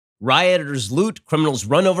Rioters loot, criminals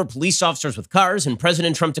run over police officers with cars, and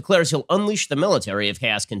President Trump declares he'll unleash the military if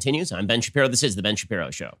chaos continues. I'm Ben Shapiro. This is The Ben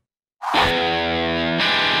Shapiro Show.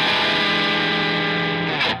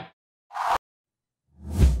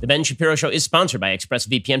 The Ben Shapiro Show is sponsored by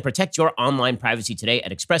ExpressVPN. Protect your online privacy today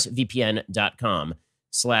at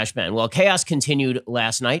expressvpn.com/Ben. Well, chaos continued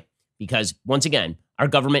last night because, once again, our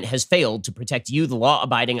government has failed to protect you, the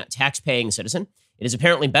law-abiding, tax-paying citizen. It is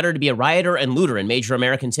apparently better to be a rioter and looter in major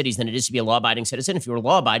American cities than it is to be a law-abiding citizen. If you were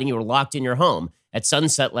law-abiding, you were locked in your home. At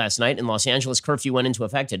sunset last night in Los Angeles, curfew went into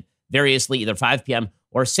effect at variously either 5 p.m.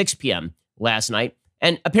 or 6 p.m. last night.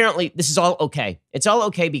 And apparently, this is all okay. It's all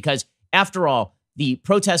okay because, after all, the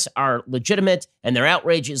protests are legitimate and their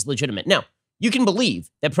outrage is legitimate. Now, you can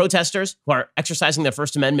believe that protesters who are exercising their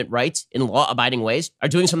First Amendment rights in law-abiding ways are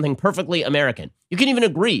doing something perfectly American. You can even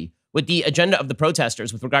agree with the agenda of the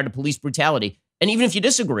protesters with regard to police brutality. And even if you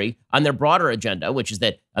disagree on their broader agenda, which is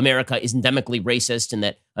that America is endemically racist and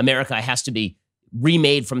that America has to be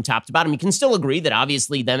remade from top to bottom, you can still agree that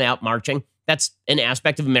obviously them out marching, that's an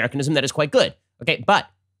aspect of Americanism that is quite good. Okay, but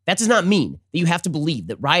that does not mean that you have to believe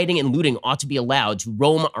that rioting and looting ought to be allowed to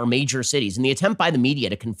roam our major cities. And the attempt by the media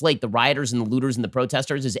to conflate the rioters and the looters and the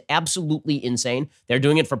protesters is absolutely insane. They're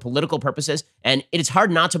doing it for political purposes. And it is hard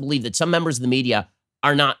not to believe that some members of the media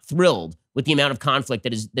are not thrilled with the amount of conflict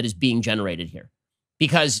that is being generated here.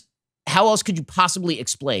 Because how else could you possibly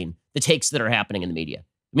explain the takes that are happening in the media?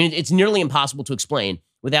 I mean, it's nearly impossible to explain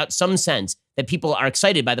without some sense that people are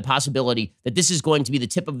excited by the possibility that this is going to be the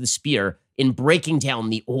tip of the spear in breaking down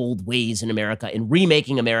the old ways in America and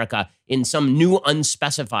remaking America in some new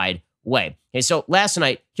unspecified way. Okay, so last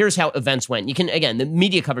night, here's how events went. You can, again, the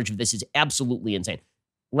media coverage of this is absolutely insane.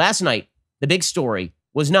 Last night, the big story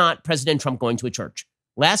was not President Trump going to a church.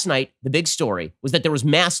 Last night, the big story was that there was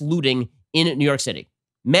mass looting in New York City.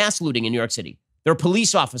 Mass looting in New York City. There are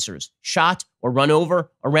police officers shot or run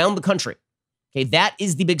over around the country. Okay, that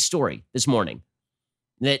is the big story this morning.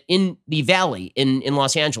 That in the Valley, in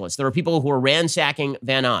Los Angeles, there are people who are ransacking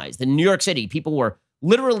Van Nuys. In New York City, people were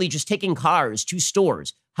literally just taking cars to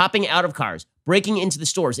stores, hopping out of cars, breaking into the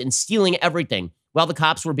stores and stealing everything while the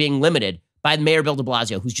cops were being limited by Mayor Bill de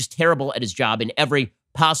Blasio, who's just terrible at his job in every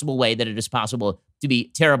possible way that it is possible to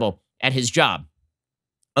be terrible at his job.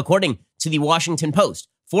 According to the Washington Post,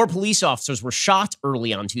 4 police officers were shot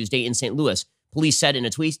early on Tuesday in St. Louis. Police said in a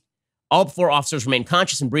tweet, all 4 officers remained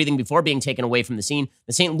conscious and breathing before being taken away from the scene.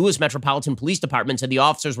 The St. Louis Metropolitan Police Department said the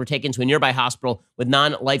officers were taken to a nearby hospital with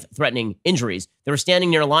non-life-threatening injuries. They were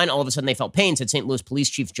standing near a line. All of a sudden, they felt pain, said St. Louis Police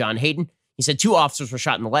Chief John Hayden. He said 2 officers were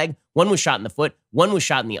shot in the leg, 1 was shot in the foot, 1 was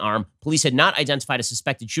shot in the arm. Police had not identified a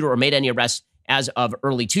suspected shooter or made any arrests as of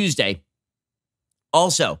early Tuesday.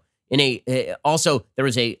 Also, there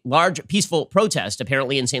was a large peaceful protest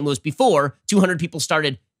apparently in St. Louis before 200 people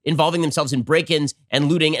started involving themselves in break-ins and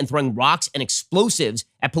looting and throwing rocks and explosives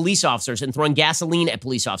at police officers and throwing gasoline at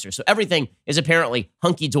police officers. So everything is apparently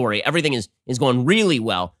hunky-dory. Everything is going really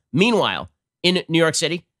well. Meanwhile, in New York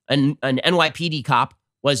City, an NYPD cop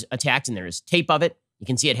was attacked, and there is tape of it. You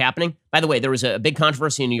can see it happening. By the way, there was a big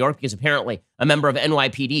controversy in New York because apparently a member of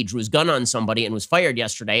NYPD drew his gun on somebody and was fired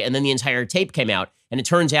yesterday, and then the entire tape came out, and it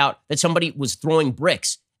turns out that somebody was throwing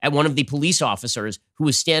bricks at one of the police officers who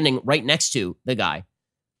was standing right next to the guy.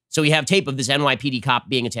 So we have tape of this NYPD cop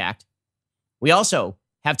being attacked. We also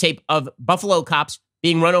have tape of Buffalo cops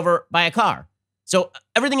being run over by a car. So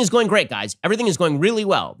everything is going great, guys. Everything is going really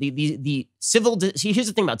well. See, here's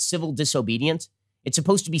the thing about civil disobedience. It's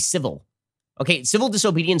supposed to be civil. Okay, civil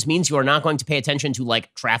disobedience means you are not going to pay attention to,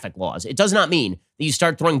 like, traffic laws. It does not mean that you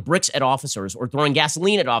start throwing bricks at officers or throwing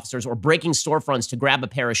gasoline at officers or breaking storefronts to grab a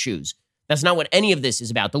pair of shoes. That's not what any of this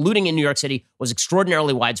is about. The looting in New York City was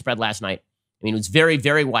extraordinarily widespread last night. I mean, it was very,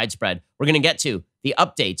 very widespread. We're going to get to the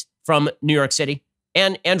updates from New York City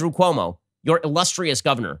and Andrew Cuomo, your illustrious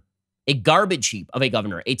governor, a garbage heap of a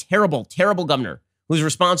governor, a terrible, terrible governor who's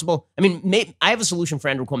responsible. I mean, I have a solution for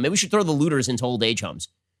Andrew Cuomo. Maybe we should throw the looters into old age homes.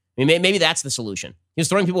 I mean, maybe that's the solution. He was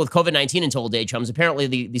throwing people with COVID-19 into old age homes.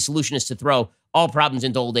 Apparently, the solution is to throw all problems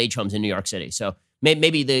into old age homes in New York City. So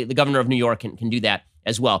maybe the governor of New York can do that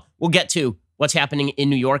as well. We'll get to what's happening in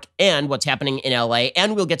New York and what's happening in LA,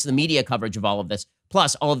 and we'll get to the media coverage of all of this,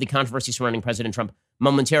 plus all of the controversy surrounding President Trump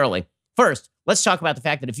momentarily. First, let's talk about the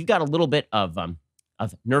fact that if you've got a little bit of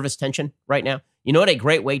nervous tension right now, you know what a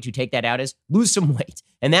great way to take that out is? Lose some weight.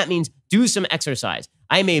 And that means do some exercise.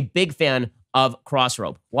 I am a big fan of cross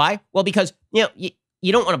rope. Why? Well, because,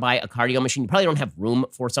 you don't want to buy a cardio machine. You probably don't have room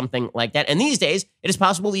for something like that. And these days, it is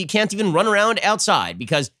possible that you can't even run around outside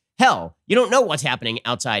because, hell, you don't know what's happening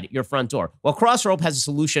outside your front door. Well, cross rope has a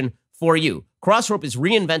solution for you. CrossRope is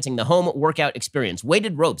reinventing the home workout experience.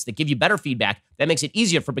 Weighted ropes that give you better feedback that makes it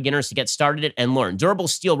easier for beginners to get started and learn. Durable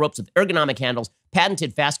steel ropes with ergonomic handles,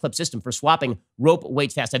 patented fast clip system for swapping rope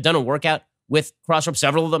weights fast. I've done a workout with CrossRope,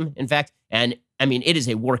 several of them, in fact, and I mean, it is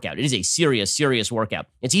a workout. It is a serious, serious workout.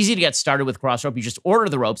 It's easy to get started with CrossRope. You just order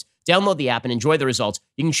the ropes, download the app, and enjoy the results.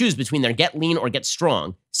 You can choose between their Get Lean or Get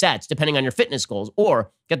Strong sets, depending on your fitness goals,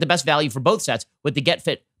 or get the best value for both sets with the Get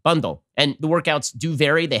Fit bundle. And the workouts do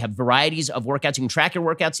vary. They have varieties of workouts. You can track your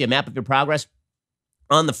workouts, see a map of your progress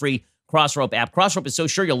on the free CrossRope app. CrossRope is so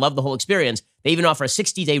sure you'll love the whole experience. They even offer a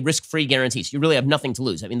 60-day risk-free guarantee, so you really have nothing to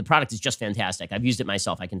lose. I mean, the product is just fantastic. I've used it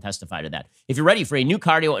myself. I can testify to that. If you're ready for a new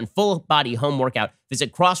cardio and full-body home workout,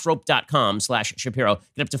 visit crossrope.com/Shapiro.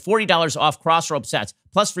 Get up to $40 off CrossRope sets,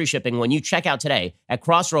 plus free shipping when you check out today at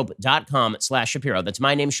crossrope.com/Shapiro. That's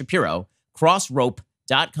my name, Shapiro.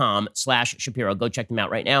 Crossrope.com/Shapiro. Go check them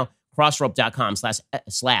out right now.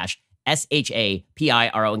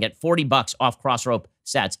 Crossrope.com/SHAPIRO and get $40 off CrossRope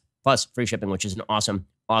sets, plus free shipping, which is an awesome,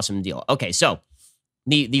 awesome deal. Okay, so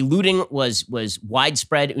the looting was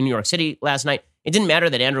widespread in New York City last night. It didn't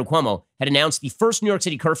matter that Andrew Cuomo had announced the first New York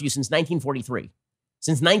City curfew since 1943.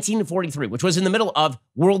 Since 1943, which was in the middle of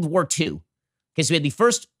World War II. Okay, so we had the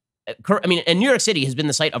first, and New York City has been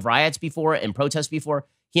the site of riots before and protests before.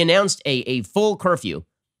 He announced a full curfew.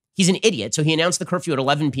 He's an idiot, so he announced the curfew at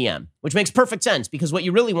 11 p.m., which makes perfect sense because what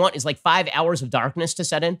you really want is like 5 hours of darkness to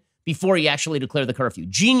set in before you actually declare the curfew.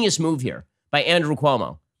 Genius move here by Andrew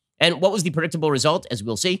Cuomo. And what was the predictable result, as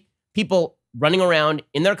we'll see? People running around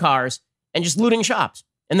in their cars and just looting shops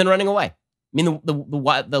and then running away. I mean,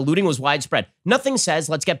 the looting was widespread. Nothing says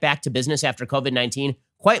let's get back to business after COVID-19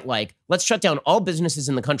 quite like let's shut down all businesses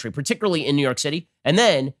in the country, particularly in New York City, and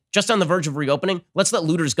then just on the verge of reopening, let's let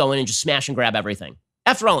looters go in and just smash and grab everything.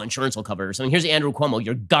 After all, insurance will cover it or something. Here's Andrew Cuomo,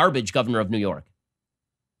 your garbage governor of New York.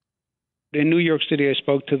 In New York City, I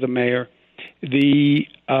spoke to the mayor. There's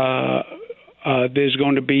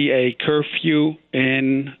going to be a curfew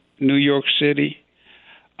in New York City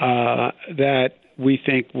that we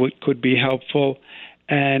think could be helpful.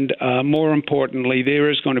 And more importantly, there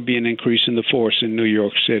is going to be an increase in the force in New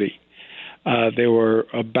York City. There were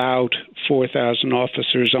about 4,000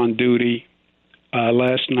 officers on duty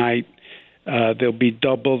last night. There'll be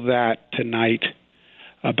double that tonight,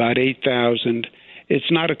 about 8,000. It's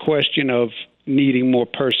not a question of needing more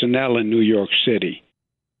personnel in New York City.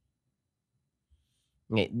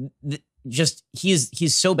 Okay,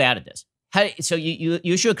 he's so bad at this. So you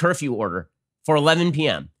issue a curfew order for 11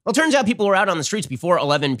 p.m. Well, it turns out people were out on the streets before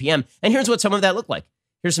 11 p.m. And here's what some of that looked like.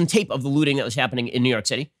 Here's some tape of the looting that was happening in New York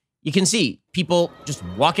City. You can see people just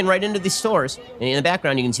walking right into these stores. And in the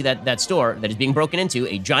background, you can see that store that is being broken into,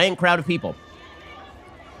 a giant crowd of people.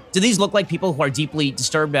 Do these look like people who are deeply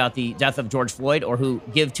disturbed about the death of George Floyd or who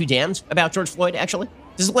give two damns about George Floyd, actually?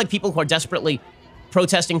 Does it look like people who are desperately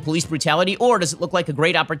protesting police brutality, or does it look like a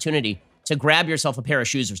great opportunity to grab yourself a pair of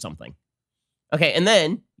shoes or something? Okay, and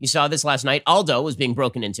then you saw this last night. Aldo was being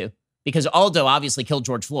broken into because Aldo obviously killed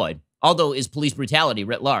George Floyd. Aldo is police brutality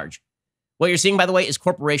writ large. What you're seeing, by the way, is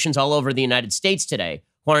corporations all over the United States today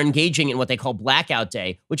who are engaging in what they call Blackout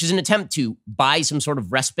Day, which is an attempt to buy some sort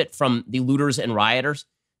of respite from the looters and rioters.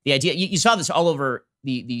 The idea, you saw this all over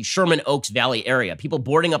the Sherman Oaks Valley area, people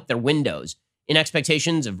boarding up their windows in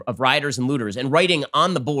expectations of rioters and looters and writing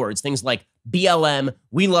on the boards things like BLM,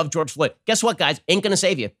 we love George Floyd. Guess what, guys? Ain't going to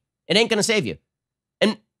save you. It ain't going to save you.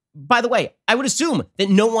 And by the way, I would assume that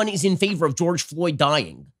no one is in favor of George Floyd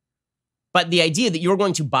dying. But the idea that you're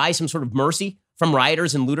going to buy some sort of mercy from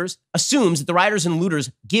rioters and looters assumes that the rioters and looters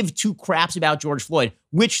give two craps about George Floyd,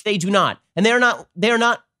 which they do not. And they're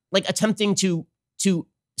not like attempting to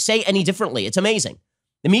say any differently. It's amazing.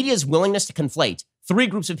 The media's willingness to conflate three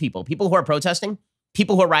groups of people who are protesting,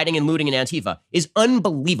 people who are rioting and looting, and Antifa, is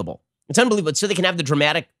unbelievable. It's unbelievable. So they can have the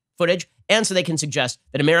dramatic footage, and so they can suggest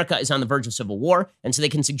that America is on the verge of civil war, and so they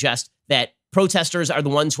can suggest that protesters are the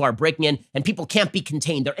ones who are breaking in, and people can't be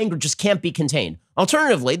contained. Their anger just can't be contained.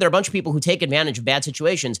 Alternatively, there are a bunch of people who take advantage of bad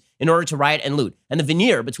situations in order to riot and loot, and the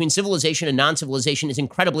veneer between civilization and non-civilization is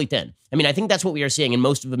incredibly thin. I mean, I think that's what we are seeing in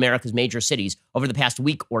most of America's major cities over the past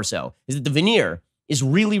week or so, is that the veneer is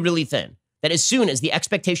really, really thin. That as soon as the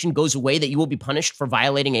expectation goes away that you will be punished for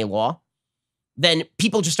violating a law, then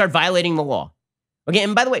people just start violating the law. Okay,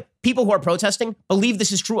 and by the way, people who are protesting believe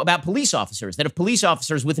this is true about police officers, that if police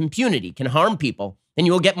officers with impunity can harm people, then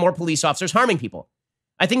you will get more police officers harming people.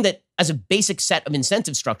 I think that as a basic set of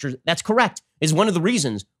incentive structures, that's correct, is one of the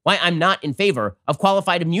reasons why I'm not in favor of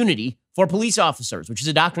qualified immunity for police officers, which is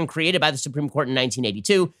a doctrine created by the Supreme Court in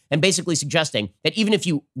 1982, and basically suggesting that even if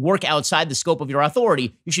you work outside the scope of your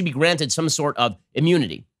authority, you should be granted some sort of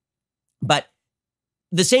immunity. But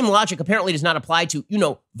the same logic apparently does not apply to,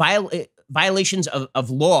 violations of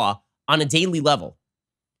law on a daily level.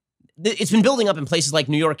 It's been building up in places like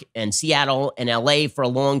New York and Seattle and LA for a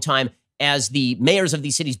long time as the mayors of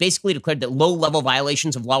these cities basically declared that low-level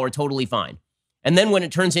violations of law are totally fine. And then when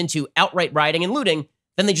it turns into outright rioting and looting,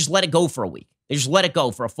 then they just let it go for a week. They just let it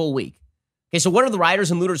go for a full week. Okay, so what do the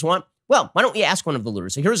rioters and looters want? Well, why don't we ask one of the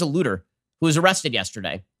looters? So here's a looter who was arrested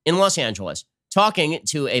yesterday in Los Angeles, talking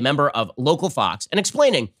to a member of local Fox and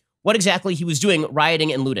explaining what exactly he was doing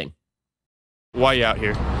rioting and looting. Why you out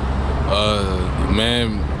here?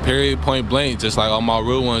 Man, period, point blank, just like all my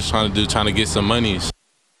real ones trying to get some money.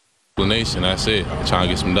 Explanation, that's it. Trying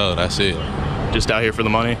to get some dough, that's it. Just out here for the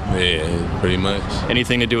money? Yeah, pretty much.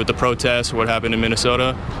 Anything to do with the protests, what happened in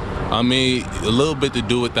Minnesota? I mean, a little bit to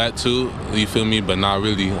do with that too, you feel me? But not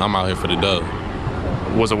really. I'm out here for the dough.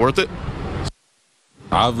 Was it worth it?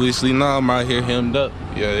 Obviously, no, I'm out here hemmed up.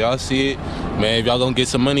 Yeah, y'all see it. Man, if y'all gonna get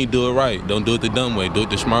some money, do it right. Don't do it the dumb way. Do it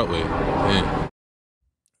the smart way. Yeah.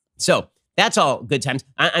 So that's all good times.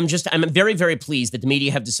 I'm very, very pleased that the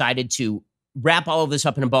media have decided to wrap all of this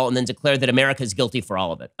up in a ball and then declare that America is guilty for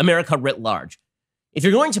all of it. America writ large. If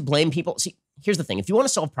you're going to blame people, see, here's the thing. If you want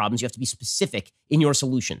to solve problems, you have to be specific in your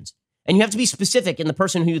solutions. And you have to be specific in the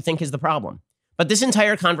person who you think is the problem. But this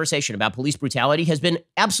entire conversation about police brutality has been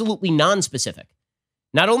absolutely non-specific.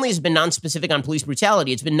 Not only has it been non-specific on police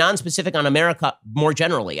brutality, it's been non-specific on America more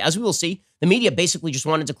generally. As we will see, the media basically just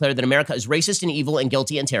want to declare that America is racist and evil and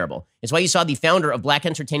guilty and terrible. It's why you saw the founder of Black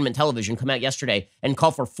Entertainment Television come out yesterday and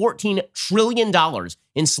call for $14 trillion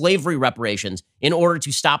in slavery reparations in order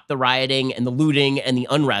to stop the rioting and the looting and the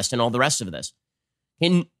unrest and all the rest of this.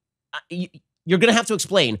 And you're going to have to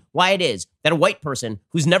explain why it is that a white person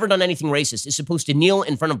who's never done anything racist is supposed to kneel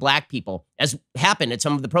in front of black people, as happened at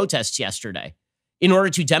some of the protests yesterday, in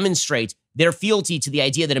order to demonstrate their fealty to the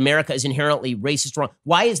idea that America is inherently racist wrong.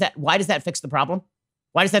 Why is that? Why does that fix the problem?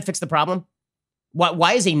 Why does that fix the problem?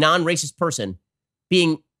 Why is a non-racist person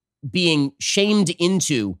being shamed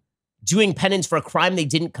into doing penance for a crime they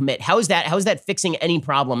didn't commit? How is that fixing any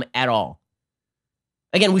problem at all?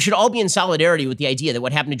 Again, we should all be in solidarity with the idea that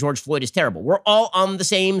what happened to George Floyd is terrible. We're all on the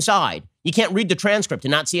same side. You can't read the transcript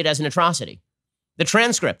and not see it as an atrocity. The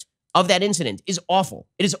transcript of that incident is awful.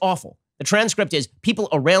 It is awful. The transcript is people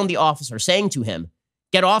around the officer saying to him,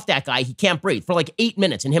 get off that guy, he can't breathe, for like 8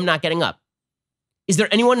 minutes and him not getting up. Is there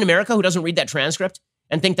anyone in America who doesn't read that transcript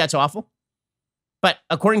and think that's awful? But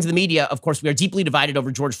according to the media, of course, we are deeply divided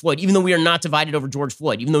over George Floyd, even though we are not divided over George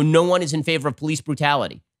Floyd, even though no one is in favor of police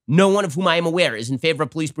brutality. No one of whom I am aware is in favor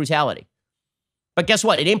of police brutality. But guess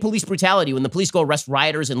what? It ain't police brutality when the police go arrest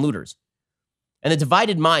rioters and looters. And the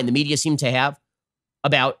divided mind the media seem to have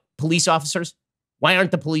about police officers. Why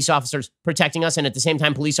aren't the police officers protecting us? And at the same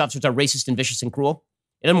time, police officers are racist and vicious and cruel.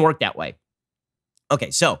 It doesn't work that way.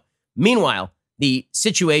 Okay, so meanwhile, the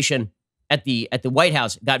situation at the White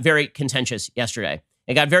House got very contentious yesterday.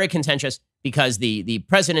 It got very contentious because the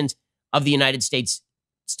president of the United States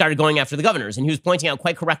started going after the governors. And he was pointing out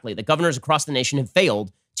quite correctly that governors across the nation have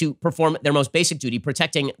failed to perform their most basic duty,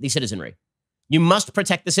 protecting the citizenry. You must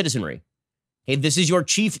protect the citizenry. Okay, this is your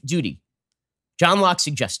chief duty. John Locke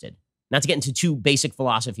suggested, not to get into too basic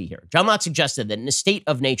philosophy here, John Locke suggested that in a state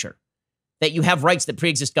of nature, that you have rights that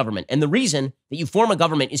pre-exist government. And the reason that you form a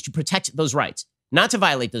government is to protect those rights, not to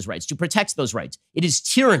violate those rights, to protect those rights. It is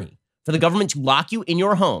tyranny for the government to lock you in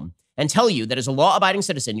your home and tell you that as a law-abiding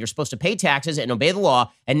citizen, you're supposed to pay taxes and obey the law,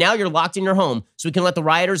 and now you're locked in your home so we can let the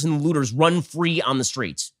rioters and the looters run free on the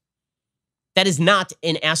streets. That is not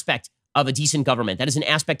an aspect of a decent government. That is an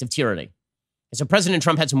aspect of tyranny. And so President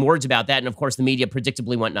Trump had some words about that, and of course the media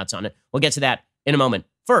predictably went nuts on it. We'll get to that in a moment.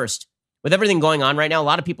 First, with everything going on right now, a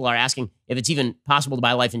lot of people are asking if it's even possible to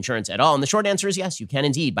buy life insurance at all. And the short answer is yes, you can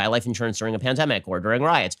indeed buy life insurance during a pandemic or during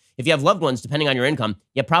riots. If you have loved ones, depending on your income,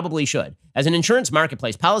 you probably should. As an insurance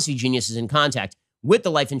marketplace, Policy Genius is in contact with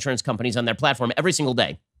the life insurance companies on their platform every single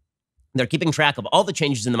day. They're keeping track of all the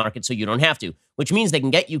changes in the market so you don't have to, which means they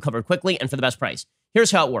can get you covered quickly and for the best price.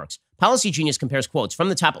 Here's how it works. Policy Genius compares quotes from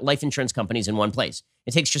the top life insurance companies in one place.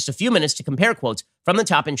 It takes just a few minutes to compare quotes from the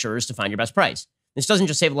top insurers to find your best price. This doesn't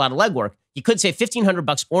just save a lot of legwork. You could save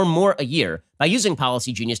 $1,500 or more a year by using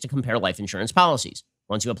Policy Genius to compare life insurance policies.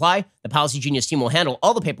 Once you apply, the Policy Genius team will handle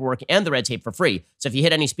all the paperwork and the red tape for free. So if you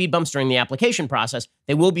hit any speed bumps during the application process,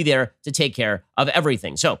 they will be there to take care of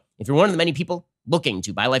everything. So if you're one of the many people looking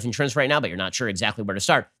to buy life insurance right now, but you're not sure exactly where to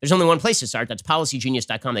start, there's only one place to start. That's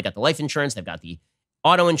policygenius.com. They got the life insurance. They've got the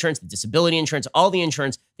auto insurance, the disability insurance, all the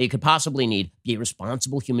insurance that you could possibly need. Be a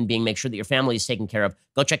responsible human being. Make sure that your family is taken care of.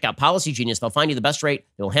 Go check out Policy Genius. They'll find you the best rate.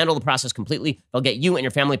 They'll handle the process completely. They'll get you and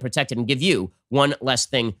your family protected and give you one less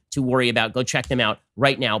thing to worry about. Go check them out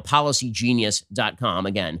right now. PolicyGenius.com.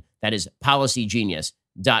 Again, that is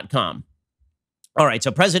PolicyGenius.com. All right,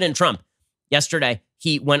 so President Trump, yesterday,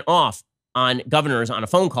 he went off on governors on a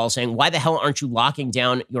phone call saying, why the hell aren't you locking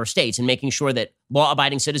down your states and making sure that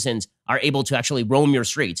law-abiding citizens are able to actually roam your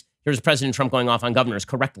streets? Here's President Trump going off on governors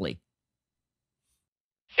correctly.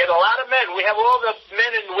 Get a lot of men. We have all the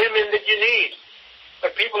men and women that you need.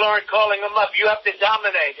 But people aren't calling them up. You have to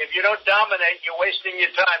dominate. If you don't dominate, you're wasting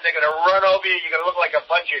your time. They're going to run over you. You're going to look like a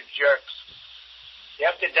bunch of jerks. You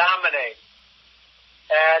have to dominate.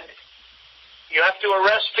 And you have to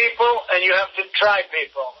arrest people, and you have to try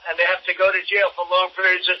people, and they have to go to jail for long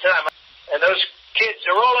periods of time. And those kids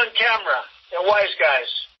are all on camera. They're wise guys.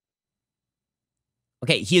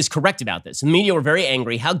 Okay, he is correct about this. The media were very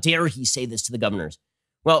angry. How dare he say this to the governors?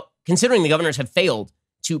 Well, considering the governors have failed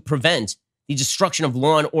to prevent the destruction of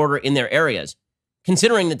law and order in their areas,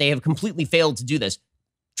 considering that they have completely failed to do this,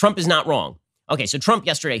 Trump is not wrong. Okay, so Trump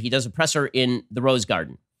yesterday, he does a presser in the Rose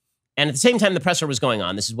Garden. And at the same time the presser was going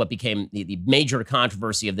on, this is what became the major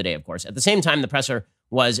controversy of the day, of course. At the same time the presser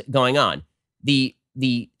was going on, the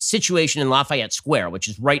situation in Lafayette Square, which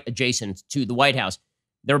is right adjacent to the White House,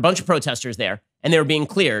 there were a bunch of protesters there, and they were being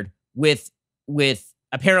cleared with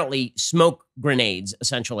apparently smoke grenades,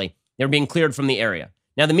 essentially. They were being cleared from the area.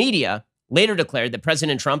 Now, the media later declared that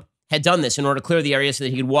President Trump had done this in order to clear the area so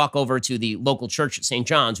that he could walk over to the local church at St.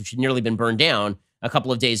 John's, which had nearly been burned down a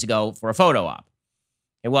couple of days ago for a photo op.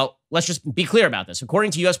 And well, let's just be clear about this.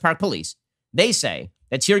 According to U.S. Park Police, they say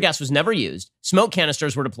that tear gas was never used, smoke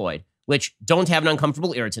canisters were deployed, which don't have an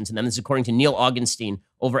uncomfortable irritant in them. This is according to Neil Augenstein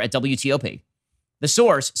over at WTOP. The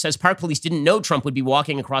source says Park Police didn't know Trump would be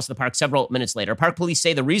walking across the park several minutes later. Park Police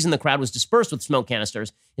say the reason the crowd was dispersed with smoke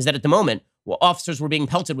canisters is that at the moment, while officers were being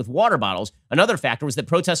pelted with water bottles, another factor was that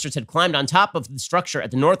protesters had climbed on top of the structure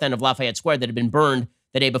at the north end of Lafayette Square that had been burned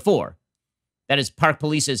the day before. That is Park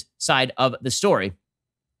Police's side of the story.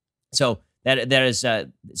 So they're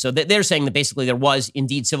saying that basically there was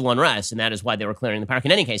indeed civil unrest, and that is why they were clearing the park.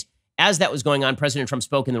 In any case, as that was going on, President Trump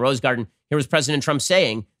spoke in the Rose Garden. Here was President Trump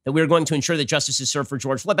saying that we are going to ensure that justice is served for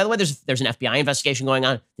George Floyd. By the way, there's an FBI investigation going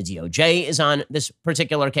on. The DOJ is on this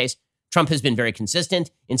particular case. Trump has been very consistent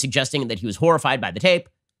in suggesting that he was horrified by the tape.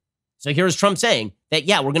 So here's Trump saying that,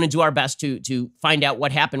 yeah, we're going to do our best to find out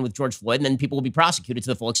what happened with George Floyd, and then people will be prosecuted to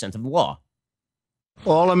the full extent of the law.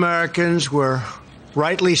 All Americans were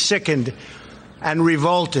rightly sickened and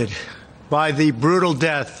revolted by the brutal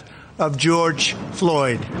death of George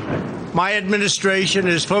Floyd. My administration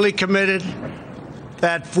is fully committed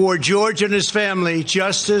that for George and his family,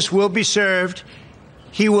 justice will be served.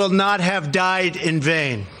 He will not have died in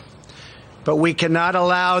vain. But we cannot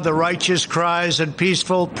allow the righteous cries and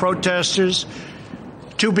peaceful protesters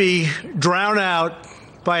to be drowned out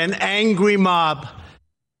by an angry mob.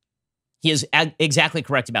 He is exactly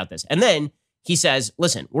correct about this. And then he says,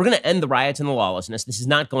 listen, we're going to end the riots and the lawlessness. This is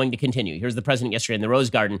not going to continue. Here's the president yesterday in the Rose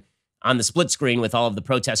Garden on the split screen with all of the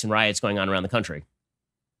protests and riots going on around the country.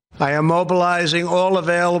 I am mobilizing all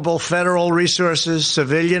available federal resources,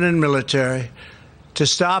 civilian and military, to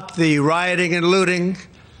stop the rioting and looting,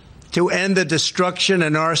 to end the destruction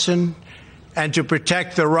and arson, and to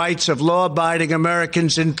protect the rights of law-abiding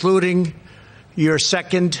Americans, including your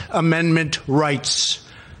Second Amendment rights.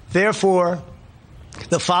 Therefore,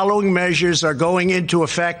 the following measures are going into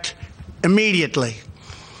effect immediately.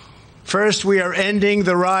 First, we are ending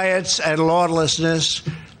the riots and lawlessness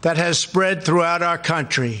that has spread throughout our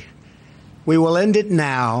country. We will end it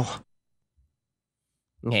now.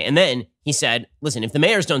 Okay, and then he said, listen, if the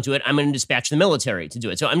mayors don't do it, I'm going to dispatch the military to do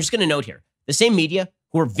it. So I'm just going to note here, the same media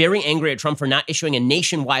who are very angry at Trump for not issuing a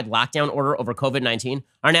nationwide lockdown order over COVID-19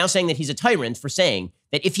 are now saying that he's a tyrant for saying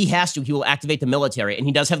that if he has to, he will activate the military. And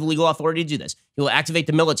he does have the legal authority to do this. He will activate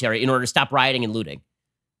the military in order to stop rioting and looting.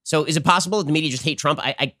 So is it possible that the media just hate Trump?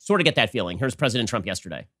 I sort of get that feeling. Here's President Trump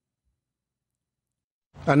yesterday.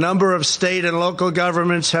 A number of state and local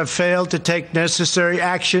governments have failed to take necessary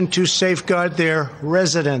action to safeguard their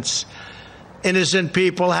residents. Innocent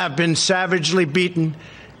people have been savagely beaten,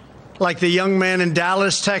 like the young man in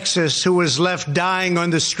Dallas, Texas, who was left dying on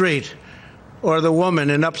the street, or the woman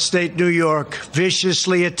in upstate New York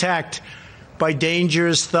viciously attacked by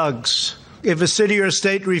dangerous thugs. If a city or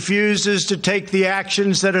state refuses to take the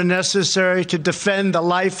actions that are necessary to defend the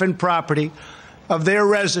life and property of their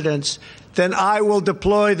residents, then I will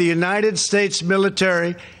deploy the United States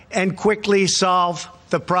military and quickly solve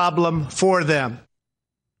the problem for them.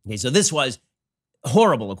 Okay, so this was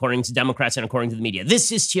horrible, according to Democrats and according to the media.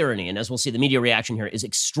 This is tyranny. And as we'll see, the media reaction here is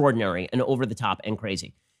extraordinary and over the top and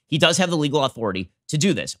crazy. He does have the legal authority to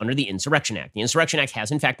do this under the Insurrection Act. The Insurrection Act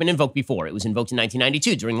has, in fact, been invoked before. It was invoked in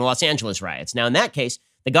 1992 during the Los Angeles riots. Now, in that case,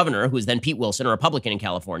 the governor, who was then Pete Wilson, a Republican in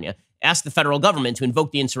California, asked the federal government to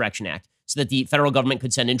invoke the Insurrection Act so that the federal government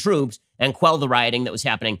could send in troops and quell the rioting that was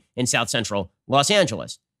happening in South Central Los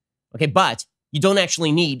Angeles. Okay, but you don't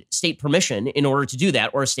actually need state permission in order to do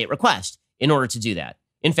that or a state request in order to do that.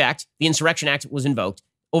 In fact, the Insurrection Act was invoked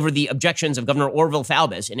over the objections of Governor Orville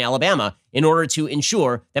Faubus in Alabama in order to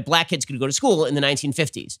ensure that black kids could go to school in the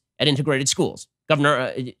 1950s at integrated schools.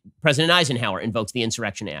 President Eisenhower invoked the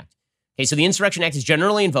Insurrection Act. Okay, so the Insurrection Act is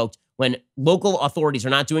generally invoked when local authorities are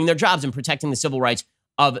not doing their jobs in protecting the civil rights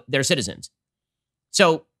of their citizens.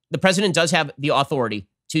 So the president does have the authority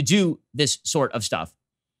to do this sort of stuff.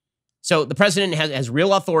 So the president has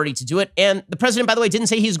real authority to do it. And the president, by the way, didn't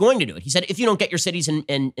say he's going to do it. He said, if you don't get your cities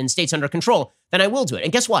and states under control, then I will do it.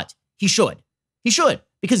 And guess what? He should. He should.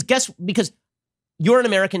 Because you're an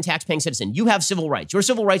American tax-paying citizen. You have civil rights. Your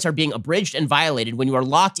civil rights are being abridged and violated when you are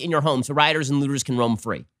locked in your home so rioters and looters can roam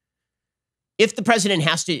free. If the president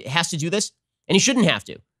has to do this, and he shouldn't have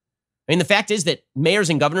to. I mean, the fact is that mayors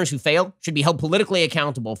and governors who fail should be held politically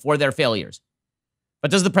accountable for their failures. But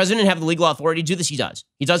does the president have the legal authority to do this? He does.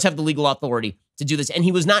 He does have the legal authority to do this. And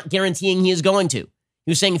he was not guaranteeing he is going to. He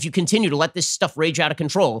was saying, if you continue to let this stuff rage out of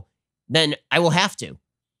control, then I will have to.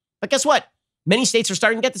 But guess what? Many states are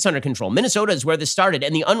starting to get this under control. Minnesota is where this started,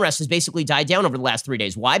 and the unrest has basically died down over the last 3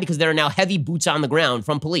 days. Why? Because there are now heavy boots on the ground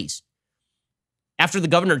from police. After the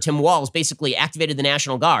governor, Tim Walz, basically activated the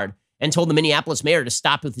National Guard and told the Minneapolis mayor to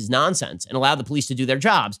stop with his nonsense and allow the police to do their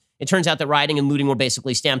jobs, it turns out that rioting and looting were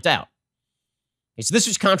basically stamped out. Okay, so this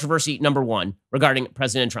was controversy number one regarding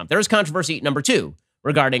President Trump. There was controversy number two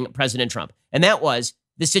regarding President Trump, and that was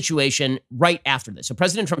the situation right after this. So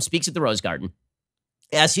President Trump speaks at the Rose Garden.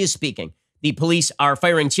 As he is speaking, the police are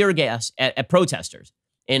firing tear gas at protesters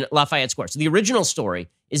in Lafayette Square. So the original story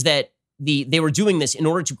is that they were doing this in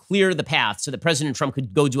order to clear the path so that President Trump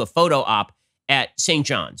could go do a photo op at St.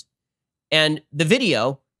 John's. And the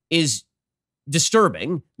video is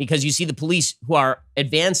disturbing because you see the police who are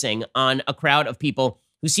advancing on a crowd of people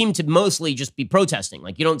who seem to mostly just be protesting.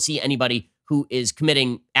 Like, you don't see anybody who is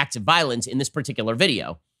committing acts of violence in this particular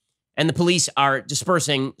video. And the police are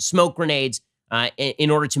dispersing smoke grenades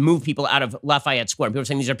in order to move people out of Lafayette Square. People are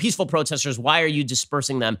saying these are peaceful protesters. Why are you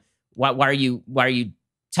dispersing them? Why are you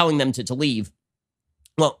telling them to leave?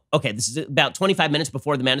 Well, okay, this is about 25 minutes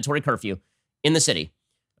before the mandatory curfew in the city.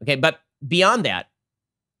 Okay, but beyond that,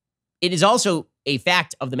 it is also a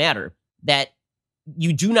fact of the matter that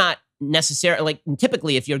you do not necessarily, like,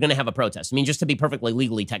 typically if you're going to have a protest, I mean, just to be perfectly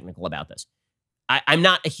legally technical about this, I'm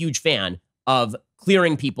not a huge fan of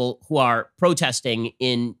clearing people who are protesting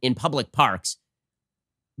in public parks,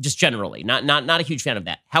 just generally, not a huge fan of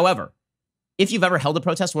that. However, if you've ever held a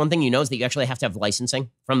protest, one thing you know is that you actually have to have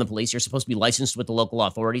licensing from the police. You're supposed to be licensed with the local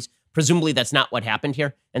authorities. Presumably, that's not what happened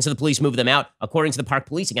here. And so the police moved them out. According to the park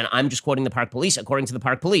police, again, I'm just quoting the park police. According to the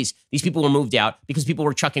park police, these people were moved out because people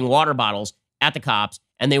were chucking water bottles at the cops,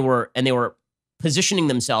 and they were positioning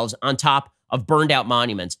themselves on top of burned out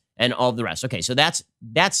monuments and all of the rest. Okay, so that's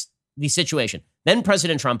the situation. Then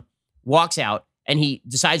President Trump walks out, and he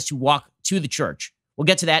decides to walk to the church. We'll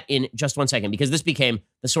get to that in just 1 second, because this became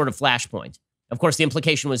the sort of flashpoint. Of course, the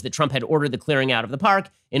implication was that Trump had ordered the clearing out of the park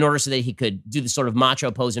in order so that he could do the sort of macho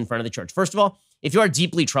pose in front of the church. First of all, if you are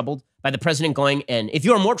deeply troubled by the president if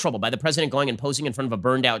you are more troubled by the president going and posing in front of a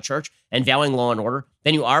burned out church and vowing law and order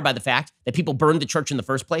than you are by the fact that people burned the church in the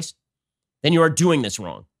first place, then you are doing this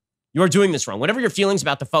wrong. You are doing this wrong. Whatever your feelings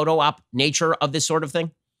about the photo op nature of this sort of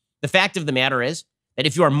thing, the fact of the matter is that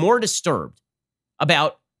if you are more disturbed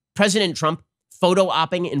about President Trump photo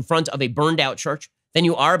opping in front of a burned out church than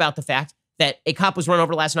you are about the fact that a cop was run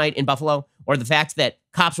over last night in Buffalo, or the fact that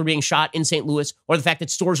cops were being shot in St. Louis, or the fact that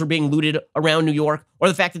stores were being looted around New York, or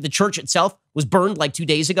the fact that the church itself was burned like 2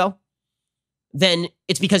 days ago, then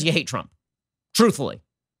it's because you hate Trump. Truthfully.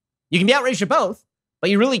 You can be outraged at both, but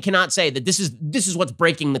you really cannot say that this is what's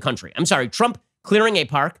breaking the country. I'm sorry, Trump clearing a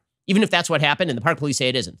park, even if that's what happened, and the park police say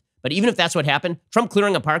it isn't, but even if that's what happened, Trump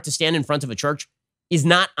clearing a park to stand in front of a church is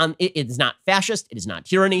not it is not fascist, it is not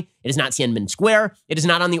tyranny, it is not Tiananmen Square, it is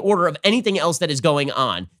not on the order of anything else that is going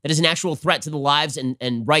on that is an actual threat to the lives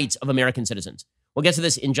and rights of American citizens. We'll get to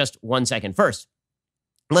this in just 1 second. First,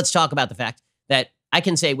 let's talk about the fact that I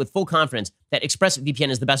can say with full confidence that ExpressVPN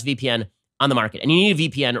is the best VPN on the market. And you need a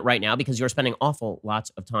VPN right now because you're spending awful lots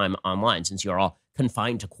of time online since you're all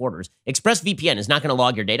confined to quarters. ExpressVPN is not going to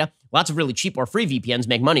log your data. Lots of really cheap or free VPNs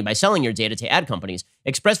make money by selling your data to ad companies.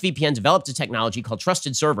 ExpressVPN developed a technology called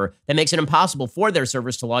Trusted Server that makes it impossible for their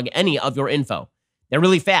servers to log any of your info. They're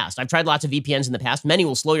really fast. I've tried lots of VPNs in the past. Many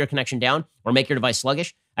will slow your connection down or make your device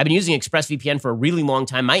sluggish. I've been using ExpressVPN for a really long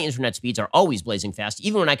time. My internet speeds are always blazing fast.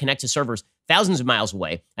 Even when I connect to servers thousands of miles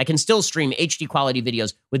away, I can still stream HD quality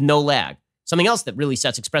videos with no lag. Something else that really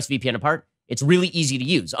sets ExpressVPN apart, it's really easy to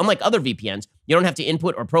use. Unlike other VPNs, you don't have to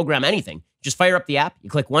input or program anything. Just fire up the app, you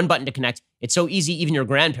click one button to connect. It's so easy, even your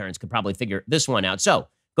grandparents could probably figure this one out. So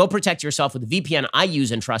go protect yourself with the VPN I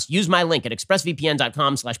use and trust. Use my link at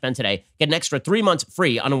expressvpn.com/Ben today. Get an extra 3 months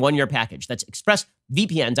free on a 1-year package. That's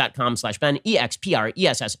expressvpn.com/Ben,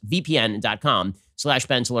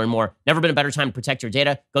 expressvpn.com/Ben to learn more. Never been a better time to protect your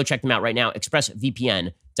data. Go check them out right now,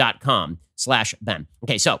 expressvpn.com/Ben.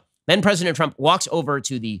 Okay, so then President Trump walks over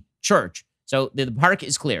to the church. So the park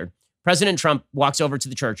is cleared. President Trump walks over to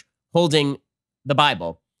the church holding the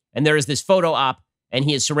Bible. And there is this photo op, and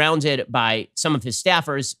he is surrounded by some of his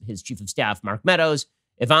staffers, his chief of staff, Mark Meadows.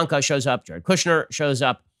 Ivanka shows up. Jared Kushner shows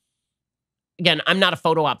up. Again, I'm not a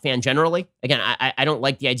photo op fan generally. Again, I don't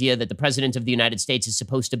like the idea that the president of the United States is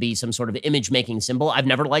supposed to be some sort of image-making symbol. I've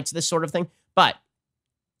never liked this sort of thing. But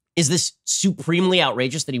is this supremely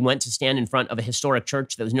outrageous that he went to stand in front of a historic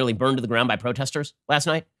church that was nearly burned to the ground by protesters last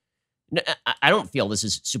night? I don't feel this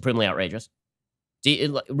is supremely outrageous.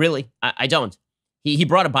 Really, I don't. He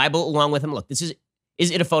brought a Bible along with him. Look, is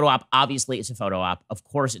it a photo op? Obviously, it's a photo op. Of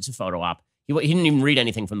course, it's a photo op. He didn't even read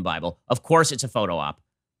anything from the Bible. Of course, it's a photo op.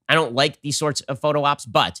 I don't like these sorts of photo ops,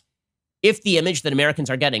 but if the image that Americans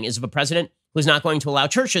are getting is of a president who's not going to allow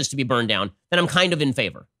churches to be burned down, then I'm kind of in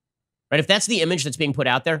favor. Right? If that's the image that's being put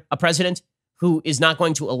out there, a president who is not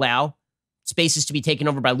going to allow spaces to be taken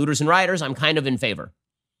over by looters and rioters, I'm kind of in favor.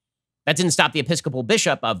 That didn't stop the Episcopal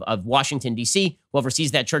Bishop of Washington, D.C., who oversees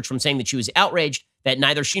that church, from saying that she was outraged that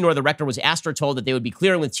neither she nor the rector was asked or told that they would be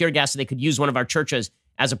clearing with tear gas so they could use one of our churches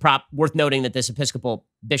as a prop. Worth noting that this Episcopal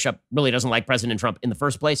bishop really doesn't like President Trump in the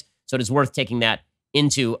first place, so it is worth taking that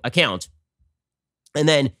into account. And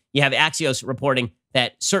then you have Axios reporting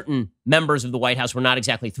that certain members of the White House were not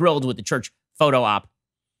exactly thrilled with the church photo op.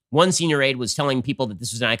 One senior aide was telling people that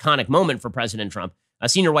this was an iconic moment for President Trump. A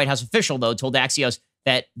senior White House official, though, told Axios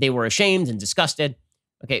that they were ashamed and disgusted.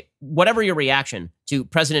 Okay, whatever your reaction to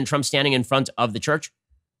President Trump standing in front of the church,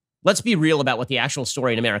 let's be real about what the actual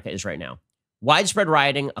story in America is right now. Widespread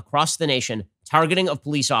rioting across the nation, targeting of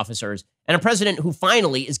police officers, and a president who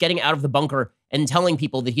finally is getting out of the bunker and telling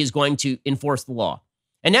people that he is going to enforce the law.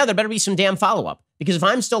 And now there better be some damn follow-up, because if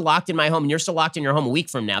I'm still locked in my home and you're still locked in your home a week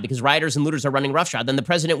from now because rioters and looters are running roughshod, then the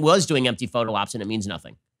president was doing empty photo ops and it means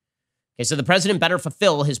nothing. Okay, so the president better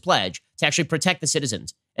fulfill his pledge to actually protect the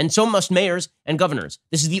citizens. And so must mayors and governors.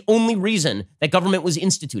 This is the only reason that government was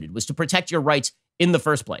instituted, was to protect your rights in the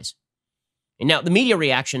first place. And now the media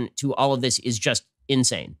reaction to all of this is just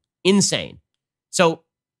insane. Insane. So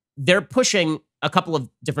they're pushing a couple of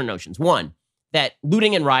different notions. One, that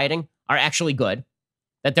looting and rioting are actually good,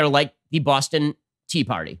 that they're like the Boston Tea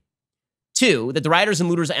Party. Two, that the rioters and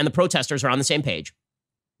looters and the protesters are on the same page,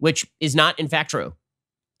 which is not in fact true.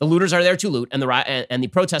 The looters are there to loot, and the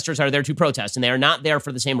protesters are there to protest, and they are not there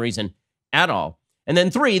for the same reason at all. And then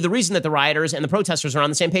three, the reason that the rioters and the protesters are on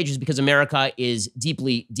the same page is because America is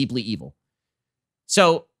deeply, deeply evil.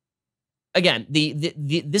 So, again,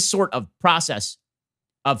 this sort of process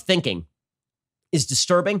of thinking is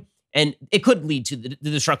disturbing, and it could lead to the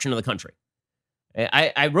destruction of the country.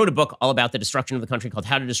 I wrote a book all about the destruction of the country called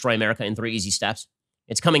How to Destroy America in 3 Easy Steps.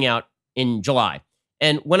 It's coming out in July.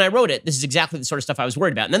 And when I wrote it, this is exactly the sort of stuff I was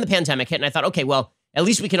worried about. And then the pandemic hit, and I thought, okay, well, at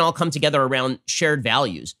least we can all come together around shared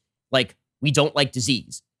values, like we don't like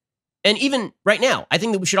disease. And even right now, I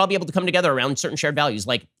think that we should all be able to come together around certain shared values.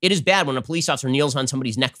 Like, it is bad when a police officer kneels on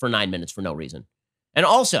somebody's neck for 9 minutes for no reason. And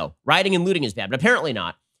also, rioting and looting is bad, but apparently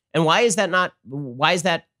not. And why is that not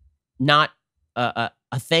a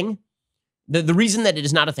thing? The reason that it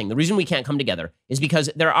is not a thing, the reason we can't come together is because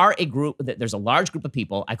there's a large group of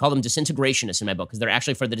people, I call them disintegrationists in my book, because they're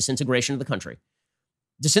actually for the disintegration of the country.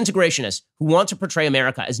 Disintegrationists who want to portray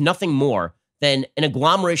America as nothing more than an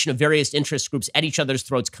agglomeration of various interest groups at each other's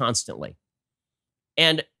throats constantly.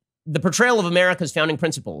 And the portrayal of America's founding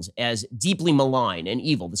principles as deeply malign and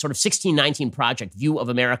evil, the sort of 1619 Project view of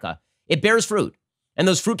America, it bears fruit. And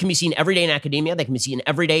those fruit can be seen every day in academia. They can be seen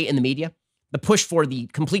every day in the media. The push for the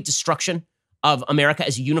complete destruction of America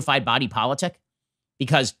as a unified body politic,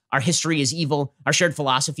 because our history is evil, our shared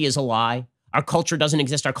philosophy is a lie, our culture doesn't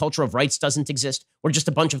exist, our culture of rights doesn't exist. We're just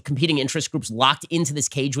a bunch of competing interest groups locked into this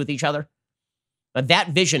cage with each other. That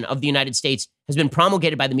vision of the United States has been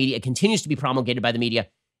promulgated by the media. It continues to be promulgated by the media.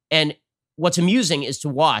 And what's amusing is to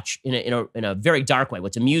watch in a very dark way.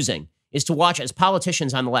 What's amusing is to watch as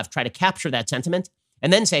politicians on the left try to capture that sentiment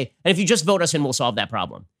and then say, and if you just vote us in, we'll solve that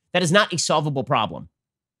problem. That is not a solvable problem.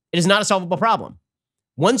 It is not a solvable problem.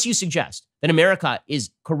 Once you suggest that America is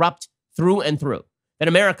corrupt through and through, that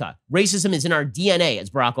America, racism is in our DNA, as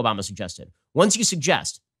Barack Obama suggested, once you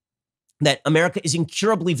suggest that America is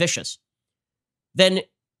incurably vicious, then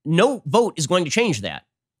no vote is going to change that.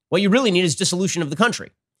 What you really need is dissolution of the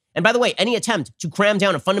country. And by the way, any attempt to cram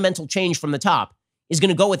down a fundamental change from the top is going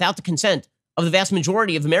to go without the consent of the vast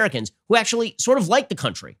majority of Americans who actually sort of like the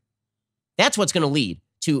country. That's what's going to lead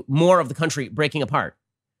to more of the country breaking apart.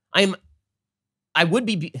 I'm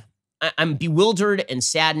bewildered and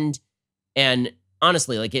saddened, and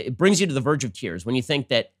honestly, like it brings you to the verge of tears when you think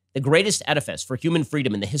that the greatest edifice for human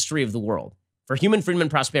freedom in the history of the world, for human freedom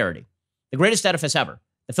and prosperity, the greatest edifice ever,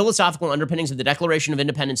 the philosophical underpinnings of the Declaration of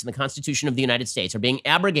Independence and the Constitution of the United States are being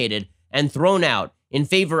abrogated and thrown out in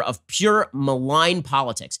favor of pure malign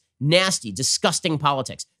politics, nasty, disgusting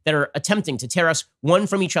politics that are attempting to tear us one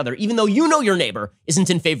from each other, even though you know your neighbor isn't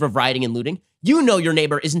in favor of rioting and looting. You know your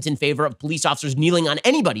neighbor isn't in favor of police officers kneeling on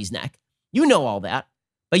anybody's neck. You know all that.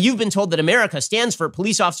 But you've been told that America stands for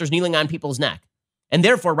police officers kneeling on people's neck, and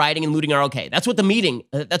therefore rioting and looting are okay. That's what the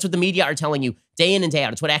media are telling you day in and day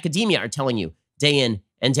out. It's what academia are telling you day in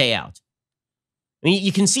and day out. I mean,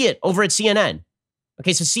 you can see it over at CNN.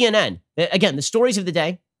 Okay, so CNN, again, the stories of the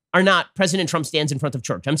day are not President Trump stands in front of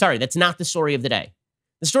church. I'm sorry, that's not the story of the day.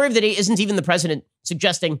 The story of the day isn't even the president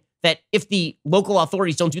suggesting that if the local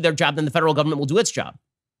authorities don't do their job, then the federal government will do its job.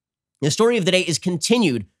 The story of the day is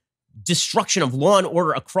continued destruction of law and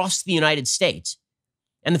order across the United States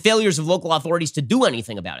and the failures of local authorities to do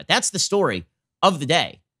anything about it. That's the story of the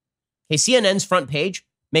day. Okay, CNN's front page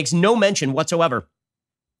makes no mention whatsoever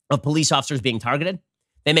of police officers being targeted.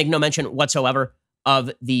 They make no mention whatsoever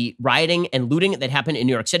of the rioting and looting that happened in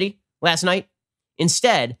New York City last night.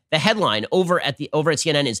 Instead, the headline over at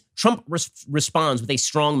CNN is Trump responds with a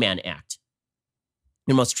strongman act.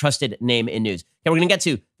 Your most trusted name in news. Okay, we're going to get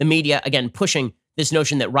to the media again pushing this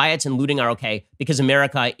notion that riots and looting are okay because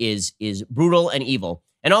America is brutal and evil.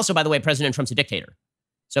 And also, by the way, President Trump's a dictator.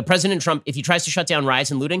 So President Trump, if he tries to shut down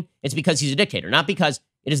riots and looting, it's because he's a dictator, not because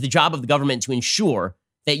it is the job of the government to ensure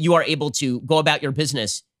that you are able to go about your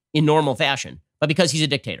business in normal fashion, but because he's a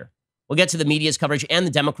dictator. We'll get to the media's coverage and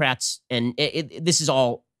the Democrats, and this is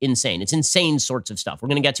all insane. It's insane sorts of stuff. We're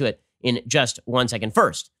going to get to it in just 1 second.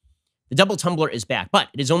 First, the double tumbler is back, but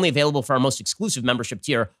it is only available for our most exclusive membership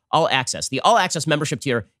tier, All Access. The All Access membership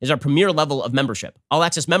tier is our premier level of membership. All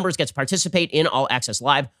Access members get to participate in All Access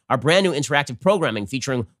Live, our brand new interactive programming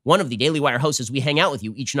featuring one of the Daily Wire hosts as we hang out with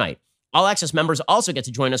you each night. All Access members also get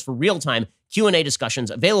to join us for real-time Q&A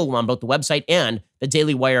discussions available on both the website and the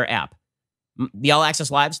Daily Wire app. The All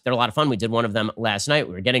Access Lives, they're a lot of fun. We did one of them last night.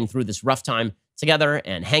 We were getting through this rough time together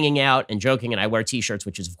and hanging out and joking, and I wear T-shirts,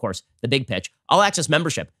 which is, of course, the big pitch. All Access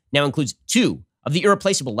membership now includes 2 of the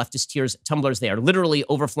irreplaceable leftist tiers tumblers. They are literally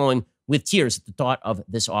overflowing with tears at the thought of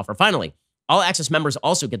this offer. Finally, All Access members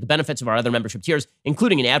also get the benefits of our other membership tiers,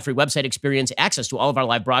 including an ad-free website experience, access to all of our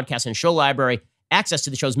live broadcasts and show library, access to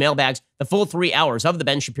the show's mailbags, the full 3 hours of The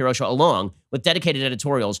Ben Shapiro Show, along with dedicated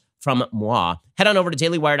editorials from moi. Head on over to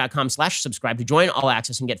dailywire.com/subscribe to join All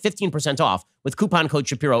Access and get 15% off with coupon code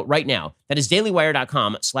Shapiro right now. That is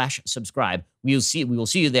dailywire.com/subscribe. We will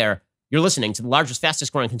see you there. You're listening to the largest,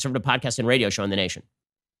 fastest growing conservative podcast and radio show in the nation.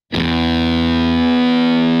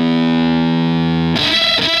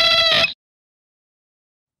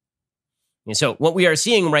 And so what we are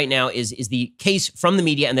seeing right now is the case from the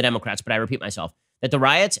media and the Democrats, but I repeat myself, that the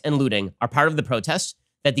riots and looting are part of the protests,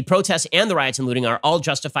 that the protests and the riots and looting are all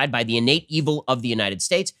justified by the innate evil of the United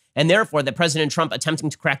States, and therefore that President Trump attempting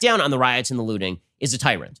to crack down on the riots and the looting is a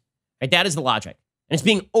tyrant. Right? That is the logic. And it's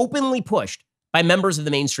being openly pushed by members of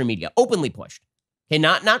the mainstream media, openly pushed. Okay,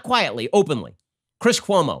 not quietly, openly. Chris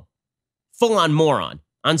Cuomo, full-on moron,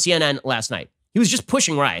 on CNN last night. He was just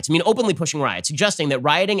pushing riots. I mean, openly pushing riots, suggesting that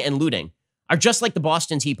rioting and looting are just like the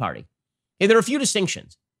Boston Tea Party. Okay, there are a few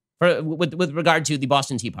distinctions with regard to the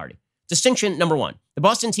Boston Tea Party. Distinction number 1, the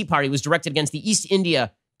Boston Tea Party was directed against the East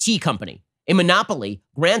India Tea Company, a monopoly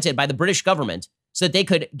granted by the British government so that they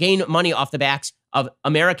could gain money off the backs of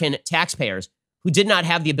American taxpayers who did not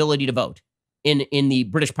have the ability to vote in the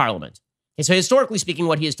British Parliament. Okay, so historically speaking,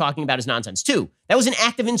 what he is talking about is nonsense. 2, that was an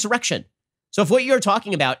act of insurrection. So if what you're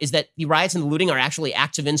talking about is that the riots and the looting are actually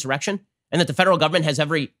acts of insurrection and that the federal government has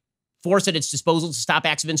every force at its disposal to stop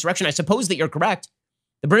acts of insurrection, I suppose that you're correct.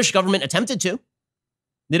 The British government attempted to.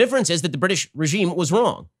 The difference is that the British regime was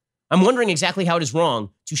wrong. I'm wondering exactly how it is wrong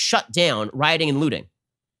to shut down rioting and looting.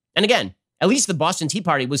 And again, at least the Boston Tea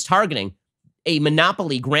Party was targeting a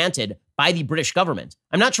monopoly granted by the British government.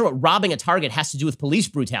 I'm not sure what robbing a Target has to do with police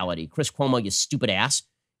brutality. Chris Cuomo, you stupid ass.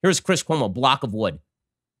 Here's Chris Cuomo, block of wood.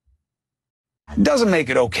 Doesn't make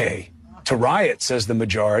it okay to riot, says the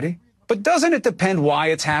majority. But doesn't it depend why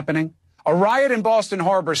it's happening? A riot in Boston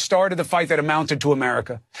Harbor started the fight that amounted to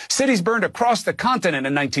America. Cities burned across the continent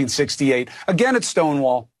in 1968, again at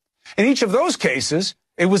Stonewall. In each of those cases,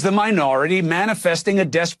 it was the minority manifesting a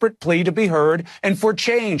desperate plea to be heard and for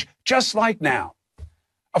change, just like now.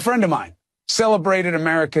 A friend of mine, celebrated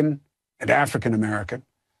American and African American,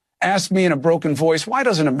 asked me in a broken voice, why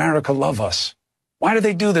doesn't America love us? Why do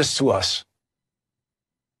they do this to us?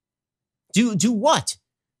 Do what?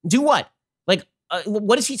 Do what? Like,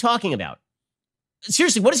 what is he talking about?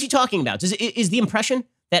 Seriously, what is he talking about? Is the impression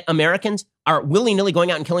that Americans are willy-nilly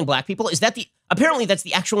going out and killing black people? Apparently that's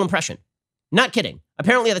the actual impression. Not kidding.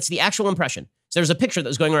 Apparently that's the actual impression. So there's a picture that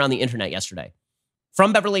was going around the internet yesterday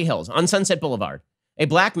from Beverly Hills on Sunset Boulevard. A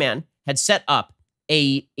black man had set up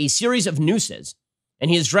a series of nooses, and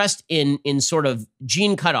he is dressed in sort of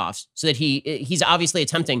jean cutoffs so that he's obviously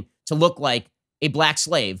attempting to look like a black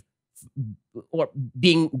slave or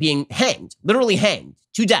being hanged, literally hanged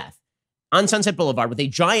to death on Sunset Boulevard with a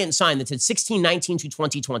giant sign that said 1619 to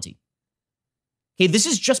 2020. Okay, this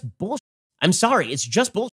is just bullshit. I'm sorry, it's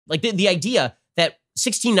just bullshit. Like the idea that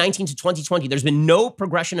 1619 to 2020, there's been no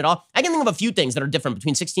progression at all. I can think of a few things that are different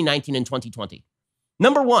between 1619 and 2020.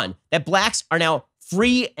 Number one, that blacks are now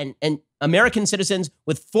free and American citizens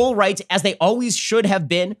with full rights as they always should have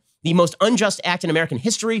been. The most unjust act in American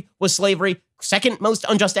history was slavery. Second most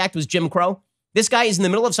unjust act was Jim Crow. This guy is in the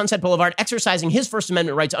middle of Sunset Boulevard exercising his First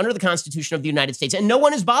Amendment rights under the Constitution of the United States, and no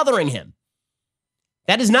one is bothering him.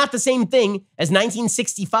 That is not the same thing as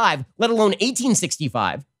 1965, let alone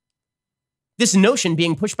 1865. This notion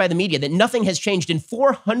being pushed by the media that nothing has changed in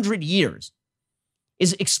 400 years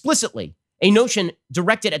is explicitly a notion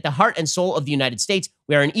directed at the heart and soul of the United States.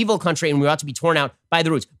 We are an evil country and we ought to be torn out by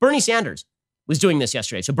the roots. Bernie Sanders was doing this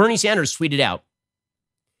yesterday. So Bernie Sanders tweeted out,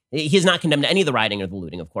 he has not condemned any of the rioting or the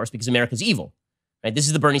looting, of course, because America's evil. Right? This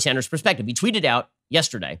is the Bernie Sanders perspective. He tweeted out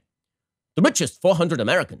yesterday, the richest 400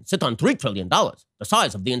 Americans sit on $3 trillion, the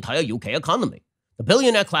size of the entire UK economy. The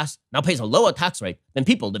billionaire class now pays a lower tax rate than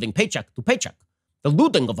people living paycheck to paycheck. The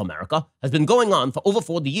looting of America has been going on for over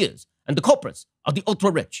 40 years, and the culprits are the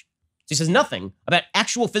ultra-rich. So he says nothing about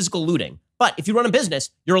actual physical looting. But if you run a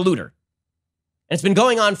business, you're a looter. And it's been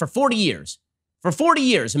going on for 40 years. For 40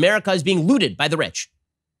 years, America is being looted by the rich.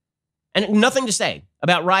 And nothing to say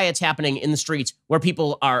about riots happening in the streets where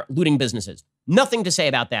people are looting businesses. Nothing to say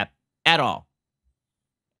about that at all.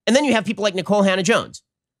 And then you have people like Nicole Hannah-Jones.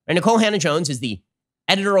 And Nicole Hannah-Jones is the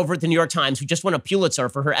editor over at the New York Times who just won a Pulitzer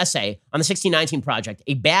for her essay on the 1619 Project,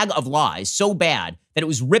 a bag of lies so bad that it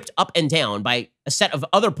was ripped up and down by a set of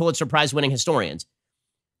other Pulitzer Prize-winning historians.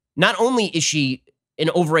 Not only is she an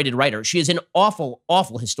overrated writer, she is an awful,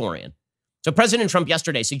 awful historian. So President Trump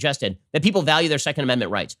yesterday suggested that people value their Second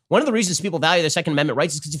Amendment rights. One of the reasons people value their Second Amendment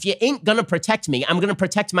rights is because if you ain't going to protect me, I'm going to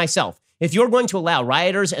protect myself. If you're going to allow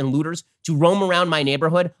rioters and looters to roam around my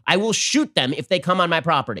neighborhood, I will shoot them if they come on my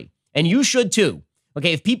property. And you should too.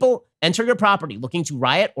 Okay, if people enter your property looking to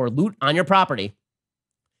riot or loot on your property,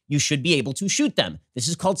 you should be able to shoot them. This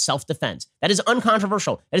is called self-defense. That is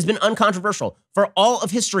uncontroversial. That has been uncontroversial for all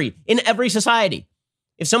of history in every society.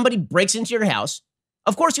 If somebody breaks into your house,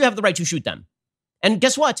 of course you have the right to shoot them. And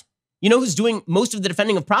guess what? You know who's doing most of the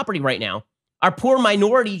defending of property right now? Are poor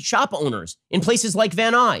minority shop owners in places like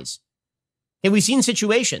Van Nuys. Okay, we've seen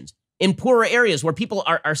situations in poorer areas where people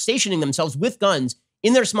are stationing themselves with guns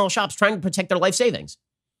in their small shops trying to protect their life savings.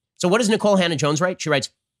 So what does Nicole Hannah-Jones write? She writes,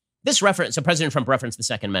 this reference, so President Trump referenced the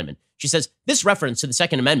Second Amendment. She says, this reference to the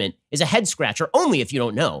Second Amendment is a head scratcher only if you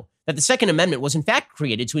don't know that the Second Amendment was in fact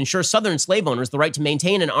created to ensure Southern slave owners the right to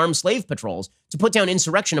maintain and arm slave patrols to put down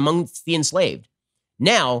insurrection amongst the enslaved.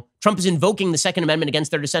 Now, Trump is invoking the Second Amendment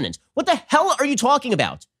against their descendants. What the hell are you talking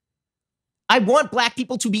about? I want black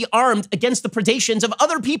people to be armed against the predations of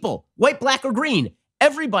other people, white, black, or green.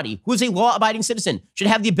 Everybody who is a law-abiding citizen should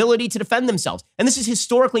have the ability to defend themselves. And this is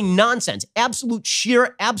historically nonsense, absolute,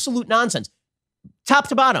 sheer, absolute nonsense. Top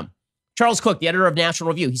to bottom. Charles Cook, the editor of National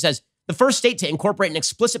Review, he says, the first state to incorporate an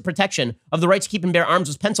explicit protection of the right to keep and bear arms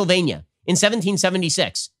was Pennsylvania in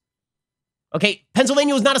 1776. Okay,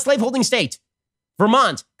 Pennsylvania was not a slaveholding state.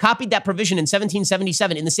 Vermont copied that provision in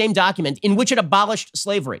 1777 in the same document in which it abolished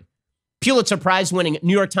slavery. Pulitzer Prize-winning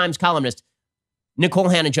New York Times columnist Nicole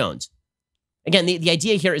Hannah-Jones. Again, the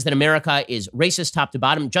idea here is that America is racist top to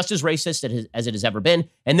bottom, just as racist as it has ever been,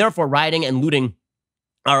 and therefore rioting and looting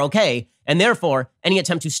are okay. And therefore, any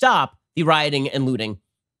attempt to stop the rioting and looting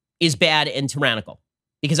is bad and tyrannical.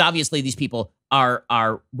 Because obviously these people are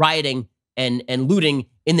rioting and looting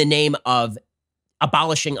in the name of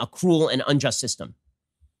abolishing a cruel and unjust system.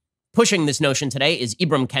 Pushing this notion today is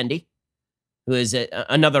Ibram Kendi, who is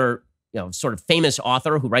another sort of famous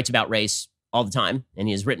author who writes about race all the time, and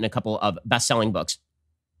he has written a couple of best-selling books.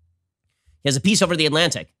 He has a piece over The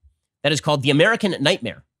Atlantic that is called The American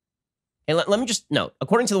Nightmare. And let me just note,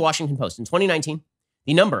 according to the Washington Post, in 2019,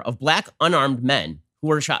 the number of black unarmed men who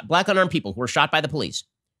were shot, black unarmed people who were shot by the police,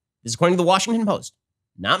 this is according to the Washington Post,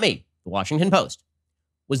 not me, the Washington Post,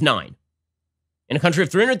 was 9. In a country of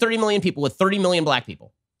 330 million people with 30 million black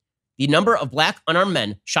people, the number of black unarmed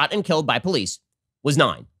men shot and killed by police was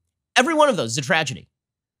 9. Every one of those is a tragedy.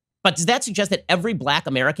 But does that suggest that every black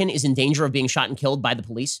American is in danger of being shot and killed by the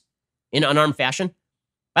police in unarmed fashion?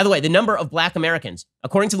 By the way, the number of black Americans,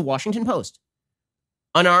 according to the Washington Post,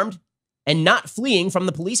 unarmed and not fleeing from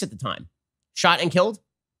the police at the time, shot and killed,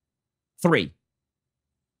 3.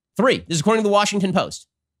 3. This is according to the Washington Post.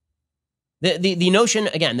 The notion,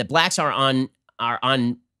 again, that blacks are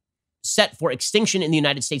on set for extinction in the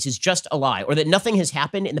United States is just a lie, or that nothing has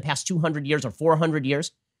happened in the past 200 years or 400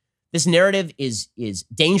 years. This narrative is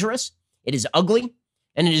dangerous, it is ugly,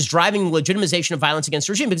 and it is driving the legitimization of violence against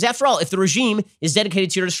the regime. Because after all, if the regime is dedicated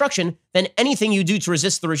to your destruction, then anything you do to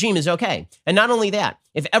resist the regime is okay. And not only that,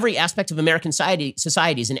 if every aspect of American society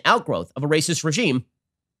is an outgrowth of a racist regime,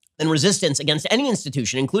 then resistance against any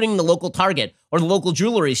institution, including the local Target or the local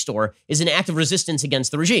jewelry store, is an act of resistance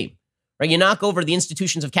against the regime. Right? You knock over the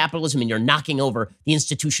institutions of capitalism and you're knocking over the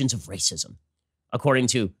institutions of racism, according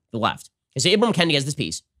to the left. So Ibram Kendi has this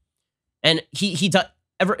piece, and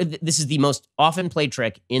this is the most often played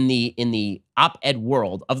trick in the op-ed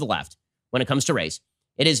world of the left when it comes to race.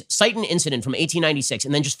 It is cite an incident from 1896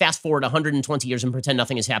 and then just fast forward 120 years and pretend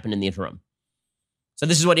nothing has happened in the interim. So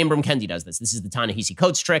this is what Ibram Kendi does. This is the Ta-Nehisi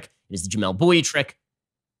Coates trick. It is the Jamel Bouie trick.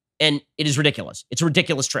 And it is ridiculous. It's a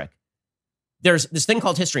ridiculous trick. There's this thing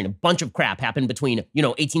called history, and a bunch of crap happened between,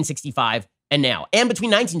 1865 and now, and between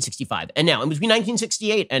 1965 and now, and between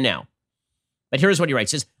 1968 and now. But here's what he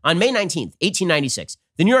writes. He says, on May 19th, 1896,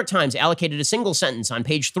 the New York Times allocated a single sentence on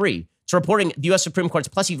page 3 to reporting the U.S. Supreme Court's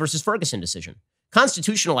Plessy versus Ferguson decision.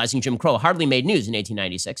 Constitutionalizing Jim Crow hardly made news in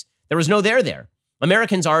 1896. There was no there.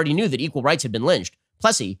 Americans already knew that equal rights had been lynched.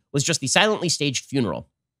 Plessy was just the silently staged funeral.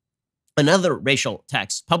 Another racial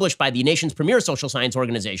text published by the nation's premier social science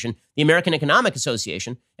organization, the American Economic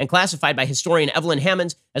Association, and classified by historian Evelyn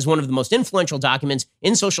Hammonds as one of the most influential documents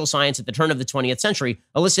in social science at the turn of the 20th century,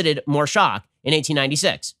 elicited more shock in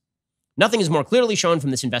 1896. Nothing is more clearly shown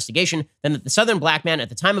from this investigation than that the Southern black man at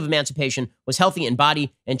the time of emancipation was healthy in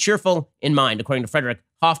body and cheerful in mind, according to Frederick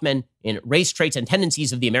Hoffman in Race, Traits, and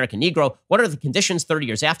Tendencies of the American Negro. What are the conditions 30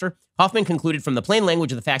 years after? Hoffman concluded from the plain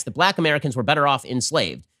language of the facts that black Americans were better off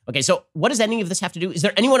enslaved. Okay, so what does any of this have to do? Is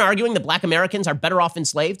there anyone arguing that black Americans are better off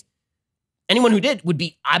enslaved? Anyone who did would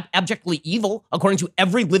be abjectly evil, according to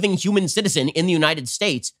every living human citizen in the United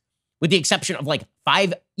States, with the exception of like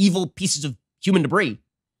 5 evil pieces of human debris.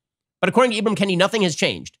 But according to Ibram Kendi, nothing has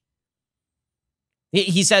changed.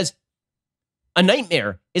 He says, a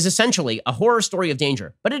nightmare is essentially a horror story of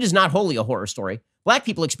danger, but it is not wholly a horror story. Black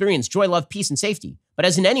people experience joy, love, peace, and safety. But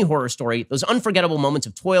as in any horror story, those unforgettable moments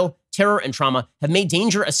of toil, terror, and trauma have made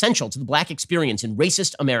danger essential to the black experience in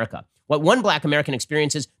racist America. What one black American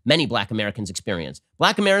experiences, many black Americans experience.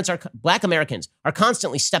 Black Americans are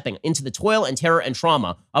constantly stepping into the toil and terror and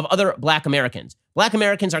trauma of other black Americans. Black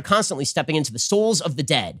Americans are constantly stepping into the souls of the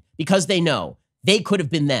dead because they know they could have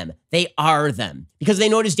been them. They are them. Because they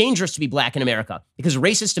know it is dangerous to be black in America. Because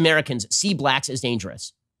racist Americans see blacks as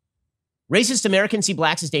dangerous. Racist Americans see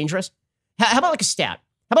blacks as dangerous? How about like a stat?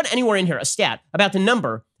 How about anywhere in here, a stat about the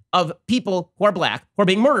number of people who are black who are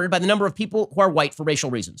being murdered by the number of people who are white for racial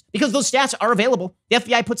reasons? Because those stats are available. The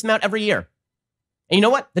FBI puts them out every year. And you know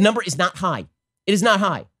what? The number is not high. It is not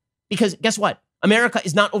high. Because guess what? America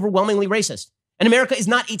is not overwhelmingly racist. And America is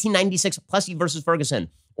not 1896 Plessy versus Ferguson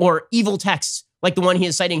or evil texts like the one he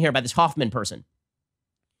is citing here by this Hoffman person.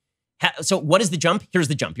 So what is the jump? Here's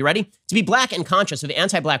the jump. You ready? To be black and conscious of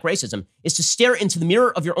anti-black racism is to stare into the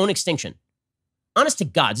mirror of your own extinction. Honest to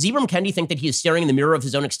God, does Ibram Kendi think that he is staring in the mirror of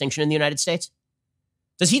his own extinction in the United States?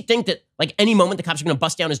 Does he think that, like, any moment the cops are going to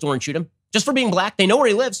bust down his door and shoot him? Just for being black? They know where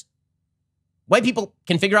he lives. White people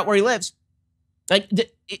can figure out where he lives. Like,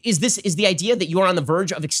 is the idea that you are on the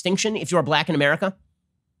verge of extinction if you are black in America?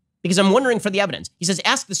 Because I'm wondering for the evidence. He says,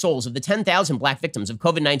 ask the souls of the 10,000 black victims of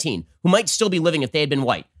COVID-19 who might still be living if they had been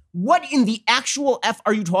white. What in the actual F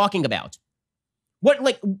are you talking about? What,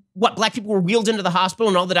 black people were wheeled into the hospital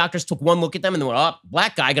and all the doctors took one look at them and they went, oh,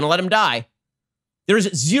 black guy, gonna let him die. There is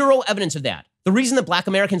zero evidence of that. The reason that black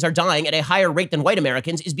Americans are dying at a higher rate than white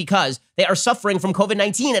Americans is because they are suffering from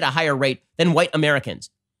COVID-19 at a higher rate than white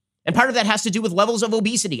Americans. And part of that has to do with levels of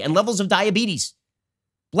obesity and levels of diabetes.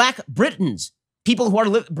 Black Britons, people who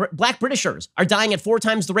are black Britishers, are dying at 4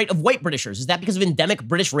 times the rate of white Britishers. Is that because of endemic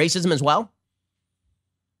British racism as well?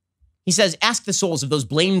 He says, ask the souls of those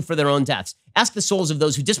blamed for their own deaths. Ask the souls of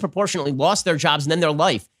those who disproportionately lost their jobs and then their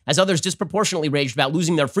life, as others disproportionately raged about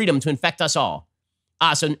losing their freedom to infect us all.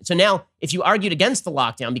 So now, if you argued against the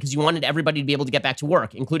lockdown because you wanted everybody to be able to get back to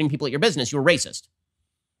work, including people at your business, you were racist.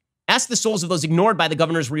 Ask the souls of those ignored by the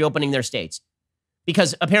governors reopening their states,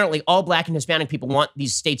 because apparently all black and Hispanic people want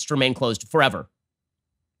these states to remain closed forever.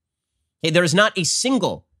 Okay, there is not a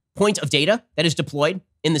single point of data that is deployed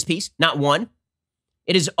in this piece, not one.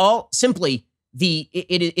 It is all simply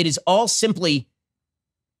it is all simply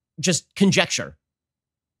just conjecture,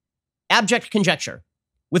 abject conjecture,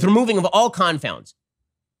 with removing of all confounds.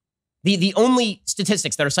 The only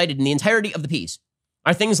statistics that are cited in the entirety of the piece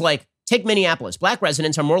are things like, take Minneapolis. Black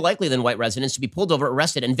residents are more likely than white residents to be pulled over,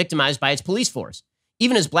 arrested, and victimized by its police force.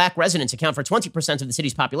 Even as black residents account for 20% of the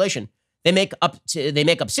city's population, they make up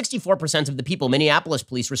 64% of the people Minneapolis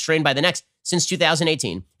police restrained by the necks since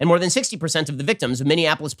 2018, and more than 60% of the victims of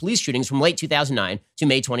Minneapolis police shootings from late 2009 to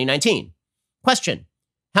May 2019. Question: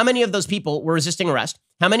 how many of those people were resisting arrest?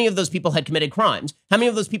 How many of those people had committed crimes? How many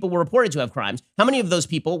of those people were reported to have crimes? How many of those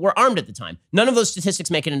people were armed at the time? None of those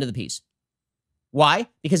statistics make it into the piece. Why?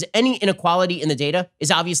 Because any inequality in the data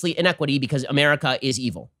is obviously inequity, because America is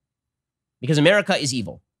evil. Because America is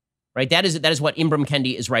evil, right? That is what Ibram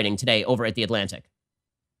Kendi is writing today over at The Atlantic.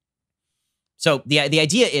 So the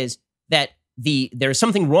idea is that there's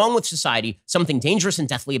something wrong with society, something dangerous and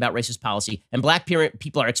deathly about racist policy, and black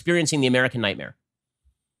people are experiencing the American nightmare.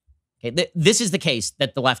 Okay, this is the case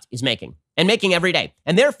that the left is making, and making every day.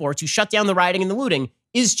 And therefore, to shut down the rioting and the looting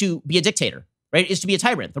is to be a dictator, right? Is to be a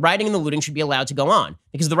tyrant. The rioting and the looting should be allowed to go on,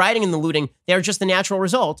 because the rioting and the looting, they are just the natural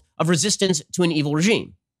result of resistance to an evil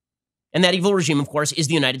regime. And that evil regime, of course, is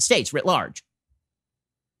the United States writ large.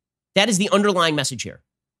 That is the underlying message here.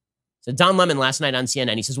 So Don Lemon last night on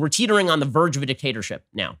CNN, he says, we're teetering on the verge of a dictatorship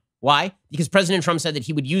now. Why? Because President Trump said that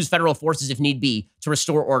he would use federal forces if need be to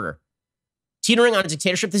restore order. Teetering on a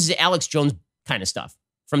dictatorship, this is Alex Jones kind of stuff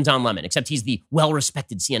from Don Lemon, except he's the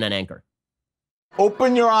well-respected CNN anchor.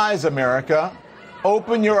 Open your eyes, America.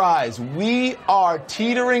 Open your eyes. We are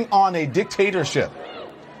teetering on a dictatorship.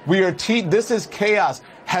 This is chaos.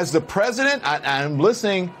 Has the president, I'm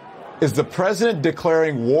listening, is the president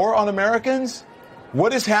declaring war on Americans?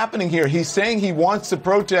 What is happening here? He's saying he wants to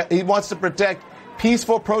protect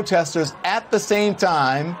peaceful protesters, at the same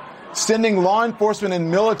time sending law enforcement and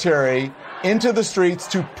military into the streets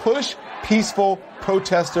to push peaceful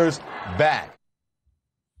protesters back.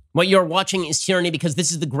 What you're watching is tyranny, because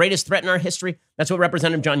this is the greatest threat in our history. That's what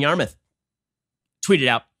Representative John Yarmouth tweeted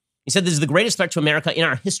out. He said, this is the greatest threat to America in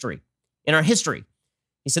our history. In our history.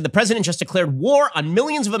 He said, the president just declared war on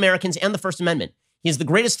millions of Americans and the First Amendment. He is the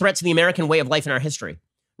greatest threat to the American way of life in our history.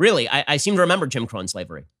 Really, I seem to remember Jim Crow and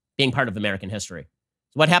slavery being part of American history.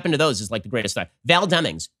 So what happened to those is like the greatest threat. Val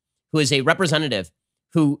Demings, who is a representative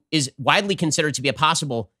who is widely considered to be a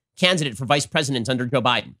possible candidate for vice president under Joe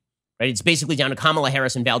Biden. Right? It's basically down to Kamala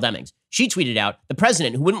Harris and Val Demings. She tweeted out, the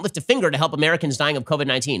president, who wouldn't lift a finger to help Americans dying of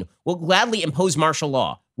COVID-19, will gladly impose martial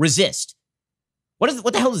law. Resist.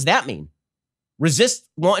 What the hell does that mean? Resist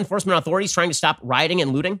law enforcement authorities trying to stop rioting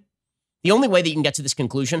and looting? The only way that you can get to this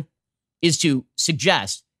conclusion is to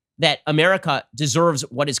suggest that America deserves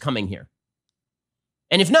what is coming here.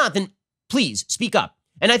 And if not, then please speak up.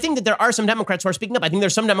 And I think that there are some Democrats who are speaking up. I think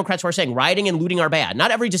there's some Democrats who are saying rioting and looting are bad.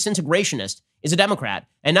 Not every disintegrationist is a Democrat,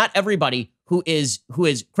 and not everybody who is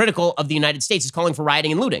critical of the United States is calling for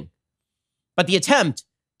rioting and looting. But the attempt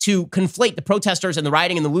to conflate the protesters and the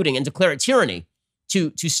rioting and the looting and declare it tyranny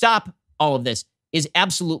to stop all of this is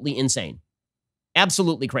absolutely insane.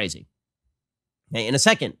 Absolutely crazy. Okay, in a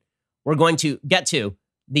second, we're going to get to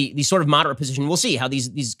the sort of moderate position. We'll see how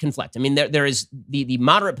these conflict. I mean, there is the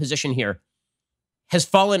moderate position here has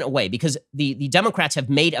fallen away because the Democrats have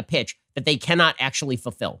made a pitch that they cannot actually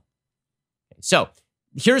fulfill. Okay, so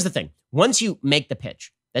here's the thing. Once you make the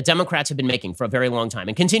pitch that Democrats have been making for a very long time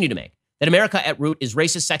and continue to make, that America at root is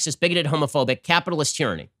racist, sexist, bigoted, homophobic, capitalist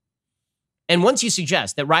tyranny. And once you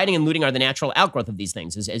suggest that rioting and looting are the natural outgrowth of these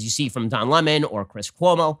things, as you see from Don Lemon or Chris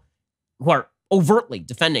Cuomo, who are overtly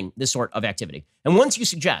defending this sort of activity. And once you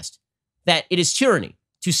suggest that it is tyranny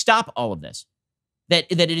to stop all of this, that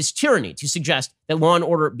it is tyranny to suggest that law and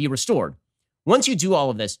order be restored, once you do all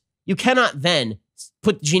of this, you cannot then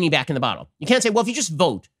put the genie back in the bottle. You can't say, well, if you just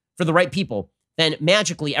vote for the right people, then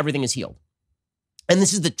magically everything is healed. And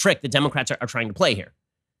this is the trick that Democrats are trying to play here.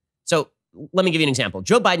 So let me give you an example.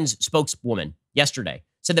 Joe Biden's spokeswoman yesterday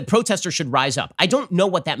said that protesters should rise up. I don't know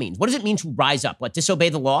what that means. What does it mean to rise up? What, disobey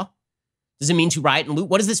the law? Does it mean to riot and loot?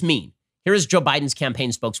 What does this mean? Here is Joe Biden's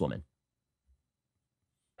campaign spokeswoman.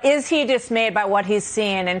 Is he dismayed by what he's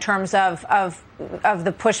seeing in terms of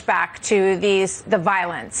the pushback to the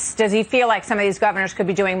violence? Does he feel like some of these governors could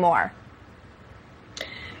be doing more?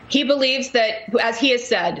 He believes that, as he has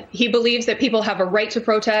said, he believes that people have a right to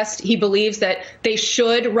protest. He believes that they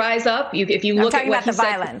should rise up. If you look at what he said,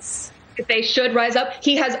 violence. If they should rise up,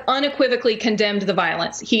 he has unequivocally condemned the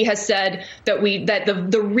violence. He has said that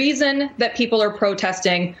the reason that people are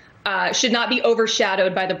protesting should not be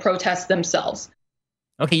overshadowed by the protests themselves.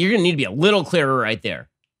 Okay, you're going to need to be a little clearer right there.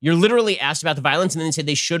 You're literally asked about the violence and then they say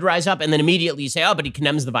they should rise up, and then immediately you say, oh, but he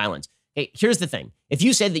condemns the violence. Okay, here's the thing. If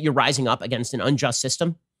you say that you're rising up against an unjust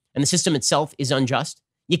system, and the system itself is unjust,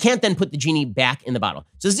 you can't then put the genie back in the bottle.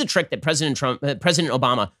 So this is a trick that President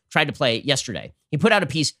Obama tried to play yesterday. He put out a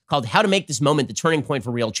piece called How to Make This Moment the Turning Point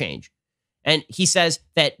for Real Change. And he says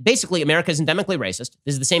that basically America is endemically racist.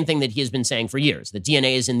 This is the same thing that he has been saying for years. The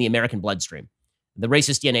DNA is in the American bloodstream. The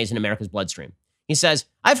racist DNA is in America's bloodstream. He says,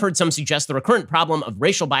 I've heard some suggest the recurrent problem of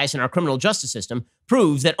racial bias in our criminal justice system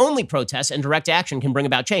proves that only protests and direct action can bring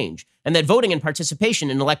about change, and that voting and participation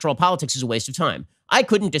in electoral politics is a waste of time. I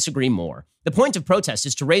couldn't disagree more. The point of protest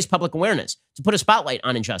is to raise public awareness, to put a spotlight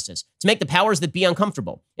on injustice, to make the powers that be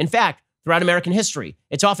uncomfortable. In fact, throughout American history,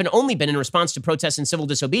 it's often only been in response to protests and civil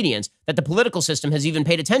disobedience that the political system has even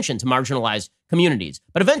paid attention to marginalized communities.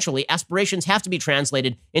 But eventually, aspirations have to be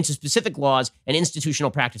translated into specific laws and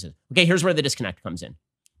institutional practices. Okay, here's where the disconnect comes in.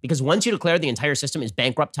 Because once you declare the entire system is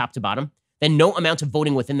bankrupt top to bottom, then no amount of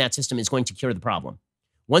voting within that system is going to cure the problem.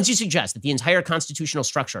 Once you suggest that the entire constitutional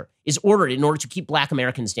structure is ordered in order to keep Black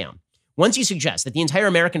Americans down, once you suggest that the entire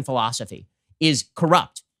American philosophy is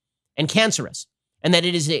corrupt and cancerous, and that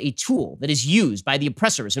it is a tool that is used by the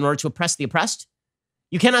oppressors in order to oppress the oppressed,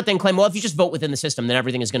 you cannot then claim, well, if you just vote within the system, then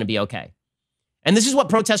everything is going to be okay. And this is what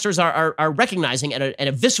protesters are recognizing at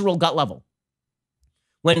a visceral gut level.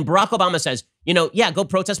 When Barack Obama says, go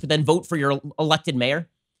protest, but then vote for your elected mayor,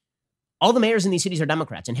 all the mayors in these cities are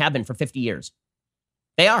Democrats and have been for 50 years.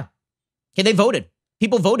 They are. Okay, they voted.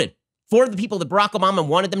 People voted for the people that Barack Obama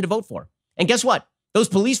wanted them to vote for. And guess what? Those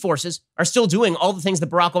police forces are still doing all the things that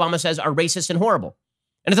Barack Obama says are racist and horrible.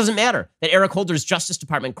 And it doesn't matter that Eric Holder's Justice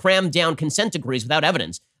Department crammed down consent decrees without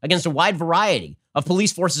evidence against a wide variety of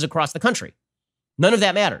police forces across the country. None of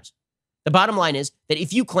that matters. The bottom line is that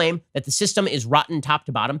if you claim that the system is rotten top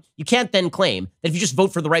to bottom, you can't then claim that if you just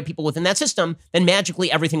vote for the right people within that system, then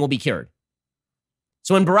magically everything will be cured.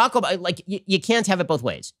 So when Barack Obama, you can't have it both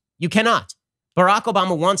ways. You cannot. Barack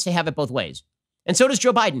Obama wants to have it both ways. And so does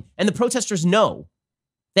Joe Biden. And the protesters know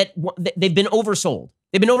that they've been oversold.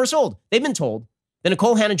 They've been oversold. They've been told the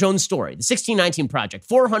Nicole Hannah-Jones story, the 1619 Project,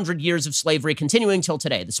 400 years of slavery continuing till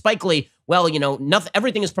today. The Spike Lee,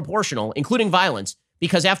 everything is proportional, including violence,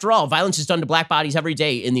 because after all, violence is done to Black bodies every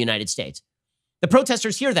day in the United States. The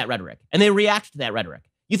protesters hear that rhetoric, and they react to that rhetoric.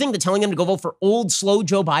 You think that telling them to go vote for old, slow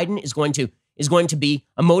Joe Biden is going to be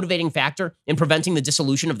a motivating factor in preventing the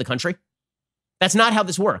dissolution of the country? That's not how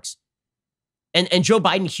this works. And Joe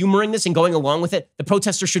Biden humoring this and going along with it, the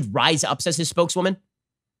protesters should rise up, says his spokeswoman.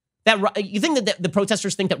 You think that the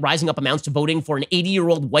protesters think that rising up amounts to voting for an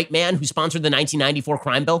 80-year-old white man who sponsored the 1994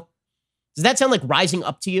 crime bill? Does that sound like rising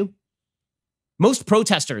up to you? Most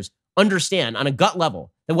protesters understand on a gut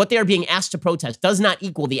level that what they are being asked to protest does not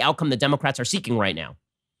equal the outcome the Democrats are seeking right now.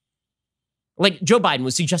 Like Joe Biden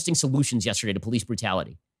was suggesting solutions yesterday to police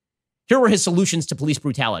brutality. Here were his solutions to police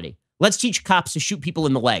brutality. Let's teach cops to shoot people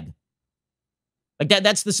in the leg.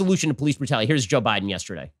 That's the solution to police brutality. Here's Joe Biden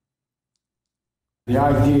yesterday. The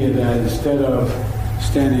idea that instead of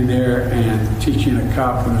standing there and teaching a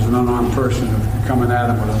cop when there's an unarmed person coming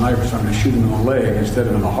at him with a knife or something to shoot him in the leg instead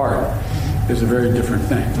of in the heart is a very different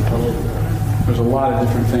thing. There's a lot of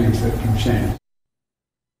different things that can change.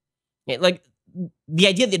 Yeah, like the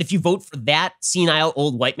idea that if you vote for that senile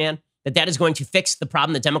old white man, that is going to fix the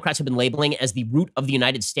problem that Democrats have been labeling as the root of the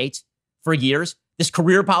United States for years. This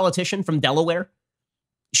career politician from Delaware.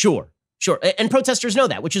 Sure. And protesters know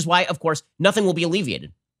that, which is why, of course, nothing will be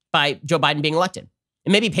alleviated by Joe Biden being elected.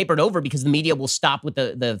 It may be papered over because the media will stop with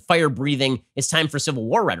the fire-breathing, it's time for civil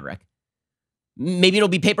war rhetoric. Maybe it'll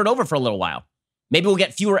be papered over for a little while. Maybe we'll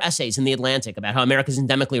get fewer essays in The Atlantic about how America's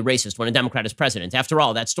endemically racist when a Democrat is president. After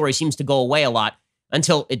all, that story seems to go away a lot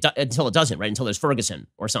until it doesn't, right? Until there's Ferguson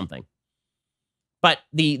or something. But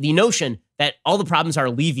the notion that all the problems are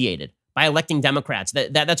alleviated by electing Democrats.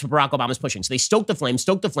 That's what Barack Obama's pushing. So they stoke the flames,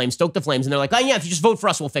 and they're like, oh yeah, if you just vote for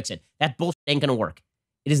us, we'll fix it. That bullshit ain't going to work.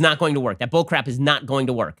 It is not going to work. That bullcrap is not going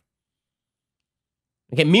to work.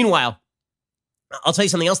 Okay, meanwhile, I'll tell you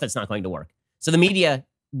something else that's not going to work. So the media,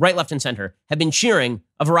 right, left, and center, have been cheering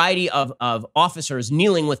a variety of officers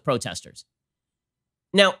kneeling with protesters.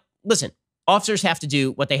 Now, listen, officers have to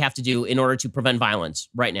do what they have to do in order to prevent violence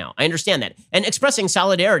right now. I understand that. And expressing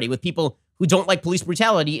solidarity with people who don't like police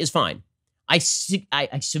brutality is fine. I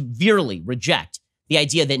severely reject the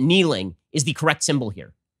idea that kneeling is the correct symbol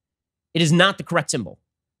here. It is not the correct symbol.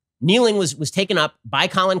 Kneeling was taken up by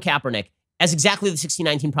Colin Kaepernick as exactly the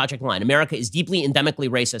 1619 Project line. America is deeply endemically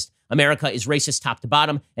racist. America is racist top to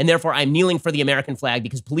bottom. And therefore, I'm kneeling for the American flag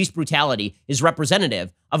because police brutality is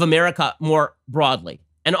representative of America more broadly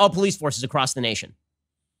and all police forces across the nation.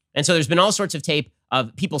 And so there's been all sorts of tape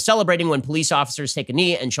of people celebrating when police officers take a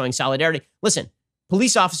knee and showing solidarity. Listen,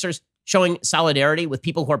 police officers showing solidarity with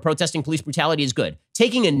people who are protesting police brutality is good.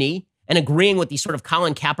 Taking a knee and agreeing with the sort of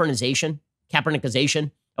Colin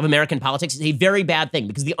Kaepernickization of American politics is a very bad thing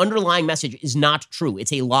because the underlying message is not true.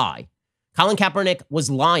 It's a lie. Colin Kaepernick was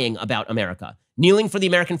lying about America. Kneeling for the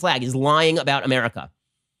American flag is lying about America.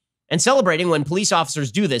 And celebrating when police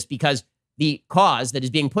officers do this because the cause that is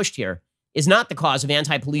being pushed here is not the cause of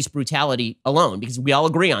anti-police brutality alone, because we all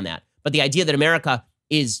agree on that. But the idea that America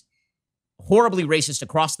is horribly racist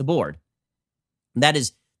across the board, that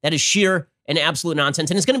is sheer and absolute nonsense,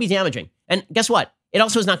 and it's going to be damaging. And guess what? It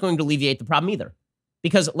also is not going to alleviate the problem either.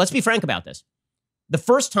 Because let's be frank about this. The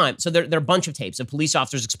first time, so there are a bunch of tapes of police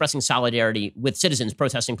officers expressing solidarity with citizens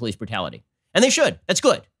protesting police brutality. And they should. That's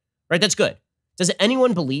good, right? That's good. Does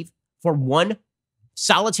anyone believe for one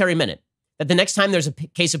solitary minute that the next time there's a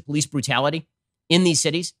case of police brutality in these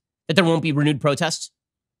cities, that there won't be renewed protests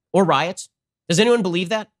or riots? Does anyone believe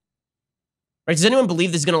that? Right? Does anyone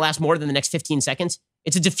believe this is going to last more than the next 15 seconds?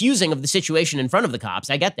 It's a diffusing of the situation in front of the cops.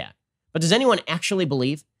 I get that. But does anyone actually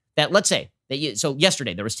believe that, let's say, so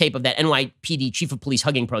yesterday there was tape of that NYPD chief of police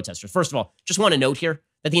hugging protesters. First of all, just want to note here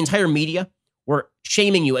that the entire media were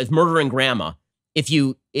shaming you as murdering grandma if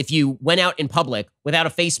you went out in public without a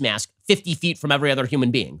face mask 50 feet from every other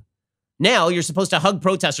human being. Now you're supposed to hug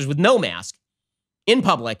protesters with no mask in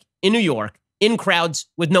public, in New York, in crowds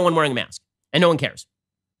with no one wearing a mask, and no one cares.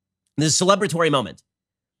 This is a celebratory moment.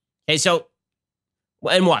 Okay, so,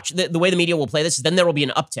 and watch, the way the media will play this is then there will be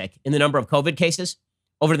an uptick in the number of COVID cases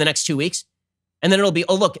over the next 2 weeks. And then it'll be,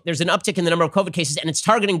 oh, look, there's an uptick in the number of COVID cases, and it's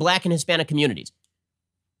targeting Black and Hispanic communities.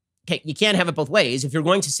 Okay, you can't have it both ways. If you're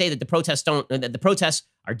going to say that the protests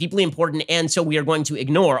are deeply important, and so we are going to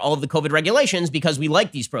ignore all of the COVID regulations because we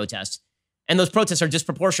like these protests, and those protests are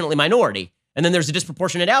disproportionately minority, and then there's a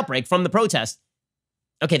disproportionate outbreak from the protest.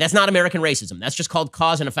 Okay, that's not American racism. That's just called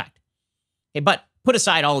cause and effect. Okay, but put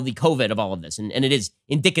aside all of the COVID of all of this, and it is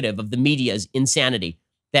indicative of the media's insanity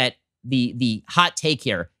that the hot take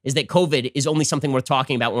here is that COVID is only something worth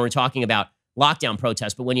talking about when we're talking about lockdown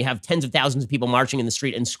protests. But when you have tens of thousands of people marching in the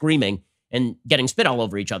street and screaming and getting spit all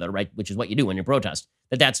over each other, right, which is what you do when you protest,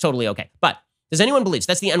 that's totally okay. But does anyone believe, so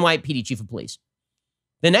that's the NYPD chief of police,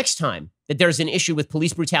 the next time that there's an issue with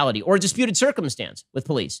police brutality or a disputed circumstance with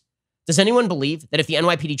police, does anyone believe that if the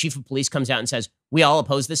NYPD chief of police comes out and says, we all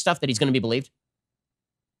oppose this stuff, that he's going to be believed?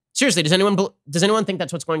 Seriously, does anyone think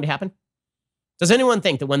that's what's going to happen? Does anyone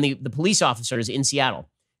think that when the police officers in Seattle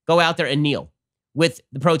go out there and kneel with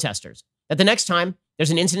the protesters, that the next time there's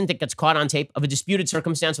an incident that gets caught on tape of a disputed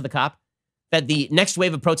circumstance with a cop, that the next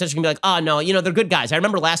wave of protesters can be like, oh, no, they're good guys. I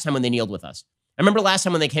remember last time when they kneeled with us. I remember last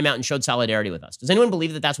time when they came out and showed solidarity with us. Does anyone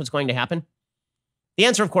believe that that's what's going to happen? The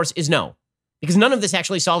answer, of course, is no, because none of this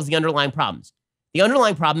actually solves the underlying problems. The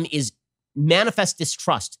underlying problem is manifest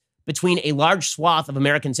distrust between a large swath of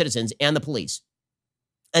American citizens and the police.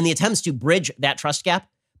 And the attempts to bridge that trust gap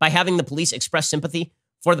by having the police express sympathy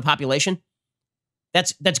for the population,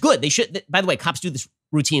 that's good. They should, by the way, cops do this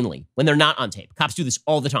routinely when they're not on tape. Cops do this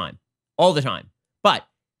all the time. But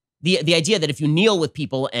the idea that if you kneel with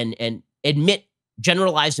people and admit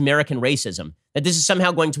generalized American racism, that this is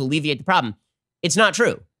somehow going to alleviate the problem, it's not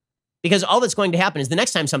true. Because all that's going to happen is the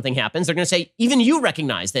next time something happens, they're going to say, even you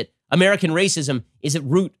recognize that American racism is at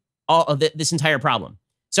root all of this entire problem.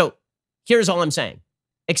 So here's all I'm saying.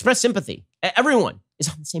 Express sympathy. Everyone is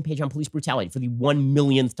on the same page on police brutality for the 1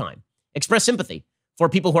 millionth time. Express sympathy for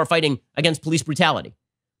people who are fighting against police brutality.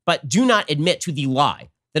 But do not admit to the lie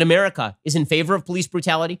that America is in favor of police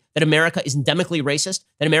brutality, that America is endemically racist,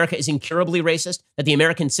 that America is incurably racist, that the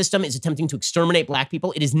American system is attempting to exterminate Black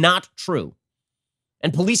people. It is not true.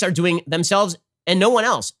 And police are doing themselves and no one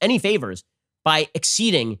else any favors by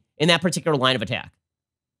exceeding in that particular line of attack.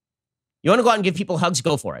 You want to go out and give people hugs?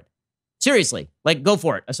 Go for it. Seriously, like, go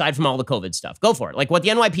for it. Aside from all the COVID stuff, go for it. Like, what the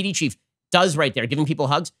NYPD chief does right there, giving people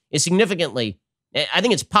hugs, is significantly, I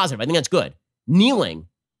think it's positive. I think that's good. Kneeling,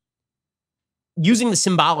 using the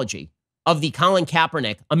symbology of the Colin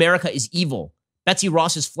Kaepernick, America is evil, Betsy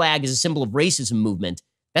Ross's flag is a symbol of racism movement.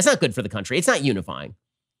 That's not good for the country. It's not unifying.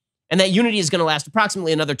 And that unity is going to last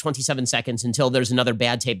approximately another 27 seconds until there's another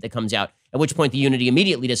bad tape that comes out, at which point the unity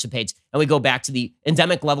immediately dissipates and we go back to the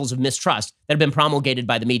endemic levels of mistrust that have been promulgated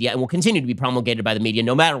by the media and will continue to be promulgated by the media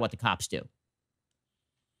no matter what the cops do.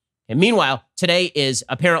 And meanwhile, today is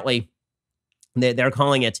apparently, they're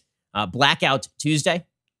calling it Blackout Tuesday.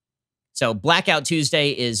 So Blackout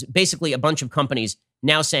Tuesday is basically a bunch of companies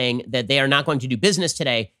now saying that they are not going to do business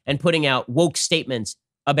today and putting out woke statements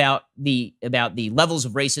about the levels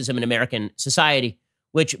of racism in American society,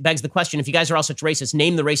 which begs the question, if you guys are all such racists,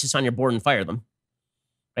 name the racists on your board and fire them.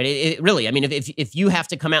 Right? It really, I mean, if you have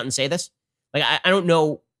to come out and say this, like, I don't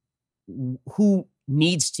know who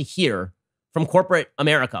needs to hear from corporate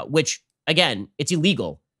America, which, again, it's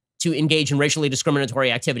illegal to engage in racially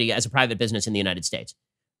discriminatory activity as a private business in the United States.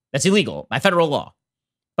 That's illegal by federal law,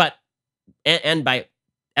 but and by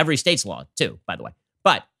every state's law too, by the way.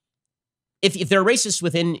 But if there are racists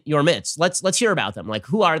within your midst, let's hear about them. Like,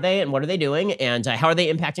 who are they and what are they doing and how are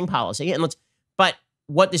they impacting policy? And but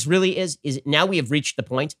what this really is now we have reached the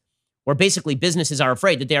point where basically businesses are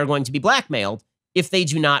afraid that they are going to be blackmailed if they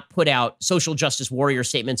do not put out social justice warrior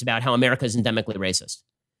statements about how America is endemically racist.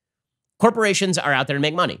 Corporations are out there to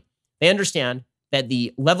make money. They understand that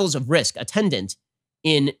the levels of risk attendant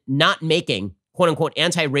in not making quote unquote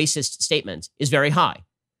anti-racist statements is very high.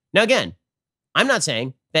 Now, again, I'm not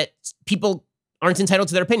saying that people aren't entitled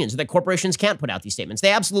to their opinions or that corporations can't put out these statements.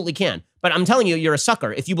 They absolutely can. But I'm telling you, you're a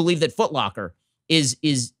sucker if you believe that Foot Locker is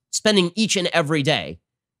spending each and every day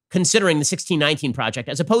considering the 1619 Project,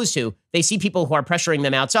 as opposed to they see people who are pressuring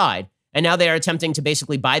them outside, and now they are attempting to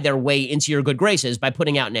basically buy their way into your good graces by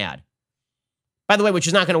putting out an ad. By the way, which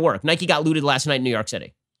is not going to work. Nike got looted last night in New York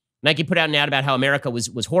City. Nike put out an ad about how America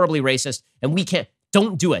was horribly racist, and we can't.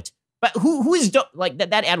 Don't do it. But who is like that?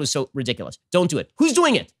 That ad was so ridiculous. Don't do it. Who's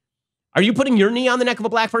doing it? Are you putting your knee on the neck of a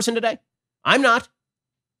black person today? I'm not.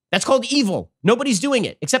 That's called evil. Nobody's doing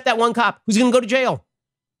it except that one cop who's going to go to jail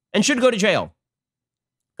and should go to jail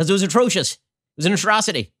because it was atrocious. It was an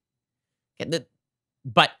atrocity.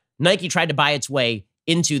 But Nike tried to buy its way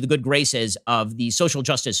into the good graces of the social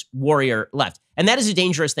justice warrior left. And that is a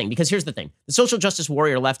dangerous thing, because here's the thing. The social justice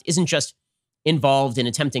warrior left isn't just involved in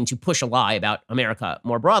attempting to push a lie about America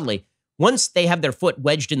more broadly. Once they have their foot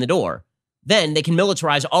wedged in the door, then they can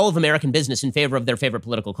militarize all of American business in favor of their favorite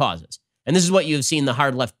political causes. And this is what you've seen the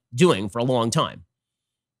hard left doing for a long time.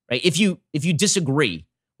 Right? If you disagree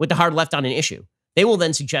with the hard left on an issue, they will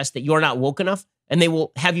then suggest that you're not woke enough, and they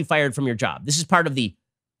will have you fired from your job. This is part of the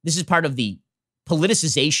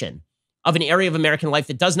politicization of an area of American life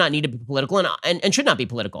that does not need to be political and should not be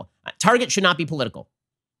political. Target should not be political.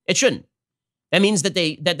 It shouldn't. That means that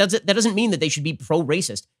that doesn't mean that they should be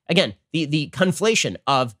pro-racist. Again, the conflation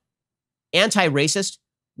of anti-racist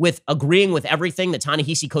with agreeing with everything that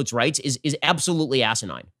Ta-Nehisi Coates writes is absolutely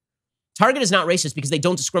asinine. Target is not racist because they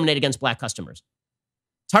don't discriminate against black customers.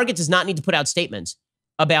 Target does not need to put out statements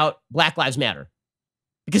about Black Lives Matter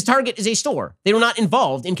because Target is a store. They are not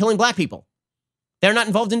involved in killing black people. They're not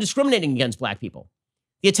involved in discriminating against black people.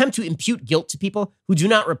 The attempt to impute guilt to people who do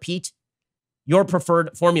not repeat your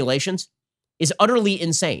preferred formulations is utterly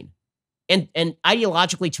insane and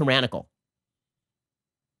ideologically tyrannical.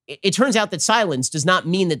 It turns out that silence does not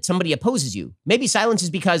mean that somebody opposes you. Maybe silence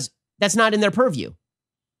is because that's not in their purview.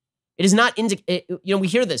 It is not, we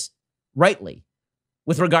hear this rightly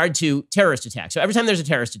with regard to terrorist attacks. So every time there's a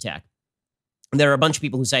terrorist attack, there are a bunch of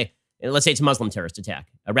people who say, let's say it's a Muslim terrorist attack,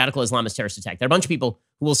 a radical Islamist terrorist attack. There are a bunch of people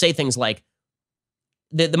who will say things like,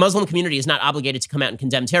 the Muslim community is not obligated to come out and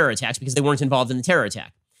condemn terror attacks because they weren't involved in the terror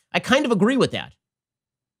attack. I kind of agree with that.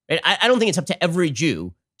 I don't think it's up to every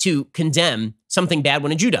Jew to condemn something bad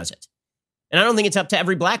when a Jew does it. And I don't think it's up to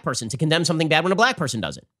every black person to condemn something bad when a black person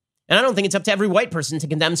does it. And I don't think it's up to every white person to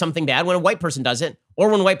condemn something bad when a white person does it, or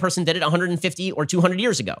when a white person did it 150 or 200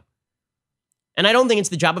 years ago. And I don't think it's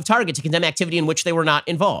the job of Target to condemn activity in which they were not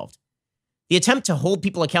involved. The attempt to hold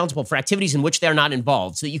people accountable for activities in which they're not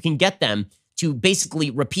involved so that you can get them to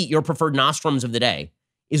basically repeat your preferred nostrums of the day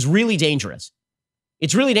is really dangerous.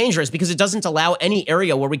 It's really dangerous because it doesn't allow any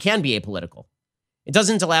area where we can be apolitical. It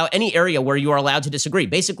doesn't allow any area where you are allowed to disagree.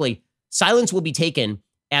 Basically, silence will be taken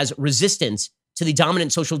as resistance to the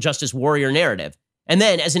dominant social justice warrior narrative, and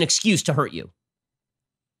then as an excuse to hurt you.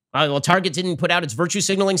 Well, Target didn't put out its virtue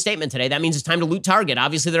signaling statement today. That means it's time to loot Target.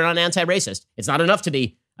 Obviously, they're not anti-racist. It's not enough to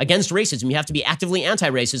be against racism, you have to be actively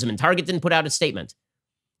anti-racism, and Target didn't put out a statement.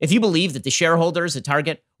 If you believe that the shareholders at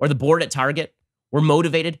Target or the board at Target were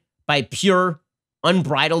motivated by pure,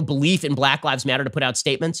 unbridled belief in Black Lives Matter to put out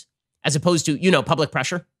statements, as opposed to, public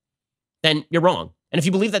pressure, then you're wrong. And if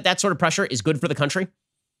you believe that that sort of pressure is good for the country,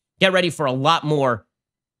 get ready for a lot more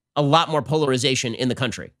polarization in the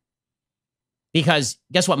country. Because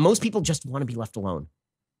guess what? Most people just want to be left alone.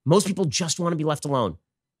 Most people just want to be left alone.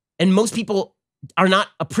 And most people are not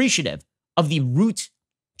appreciative of the root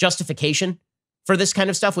justification for this kind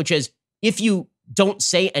of stuff, which is if you don't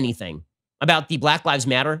say anything about the Black Lives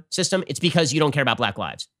Matter system, it's because you don't care about Black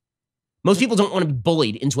lives. Most people don't want to be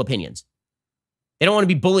bullied into opinions. They don't want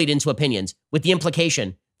to be bullied into opinions with the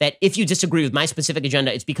implication that if you disagree with my specific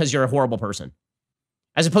agenda, it's because you're a horrible person.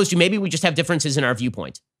 As opposed to maybe we just have differences in our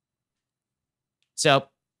viewpoint. So,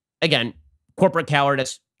 again, corporate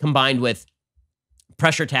cowardice combined with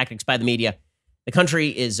pressure tactics by the media. The country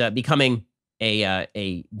is becoming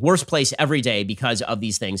a worse place every day because of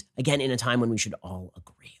these things. Again, in a time when we should all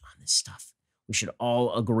agree on this stuff. We should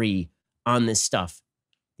all agree on this stuff.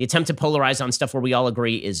 The attempt to polarize on stuff where we all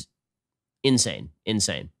agree is insane.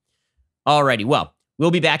 Alrighty, well,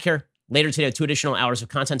 we'll be back here later today with 2 additional hours of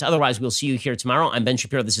content. Otherwise, we'll see you here tomorrow. I'm Ben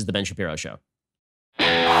Shapiro. This is The Ben Shapiro Show.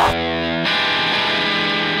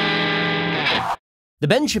 The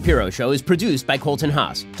Ben Shapiro Show is produced by Colton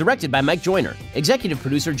Haas, directed by Mike Joyner, executive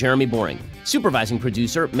producer Jeremy Boring, supervising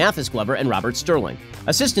producer Mathis Glover and Robert Sterling,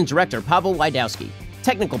 assistant director Pavel Wydowski,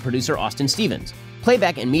 technical producer Austin Stevens,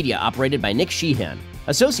 playback and media operated by Nick Sheehan,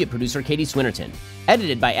 associate producer Katie Swinnerton,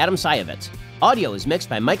 edited by Adam Sayevitz. Audio is mixed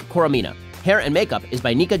by Mike Coromina. Hair and makeup is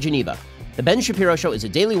by Nika Geneva. The Ben Shapiro Show is a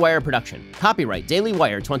Daily Wire production. Copyright Daily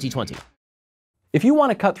Wire 2020. If you want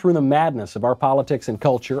to cut through the madness of our politics and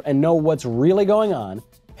culture and know what's really going on,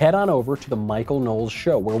 head on over to The Michael Knowles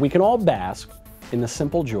Show, where we can all bask in the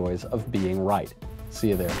simple joys of being right. See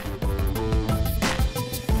you there.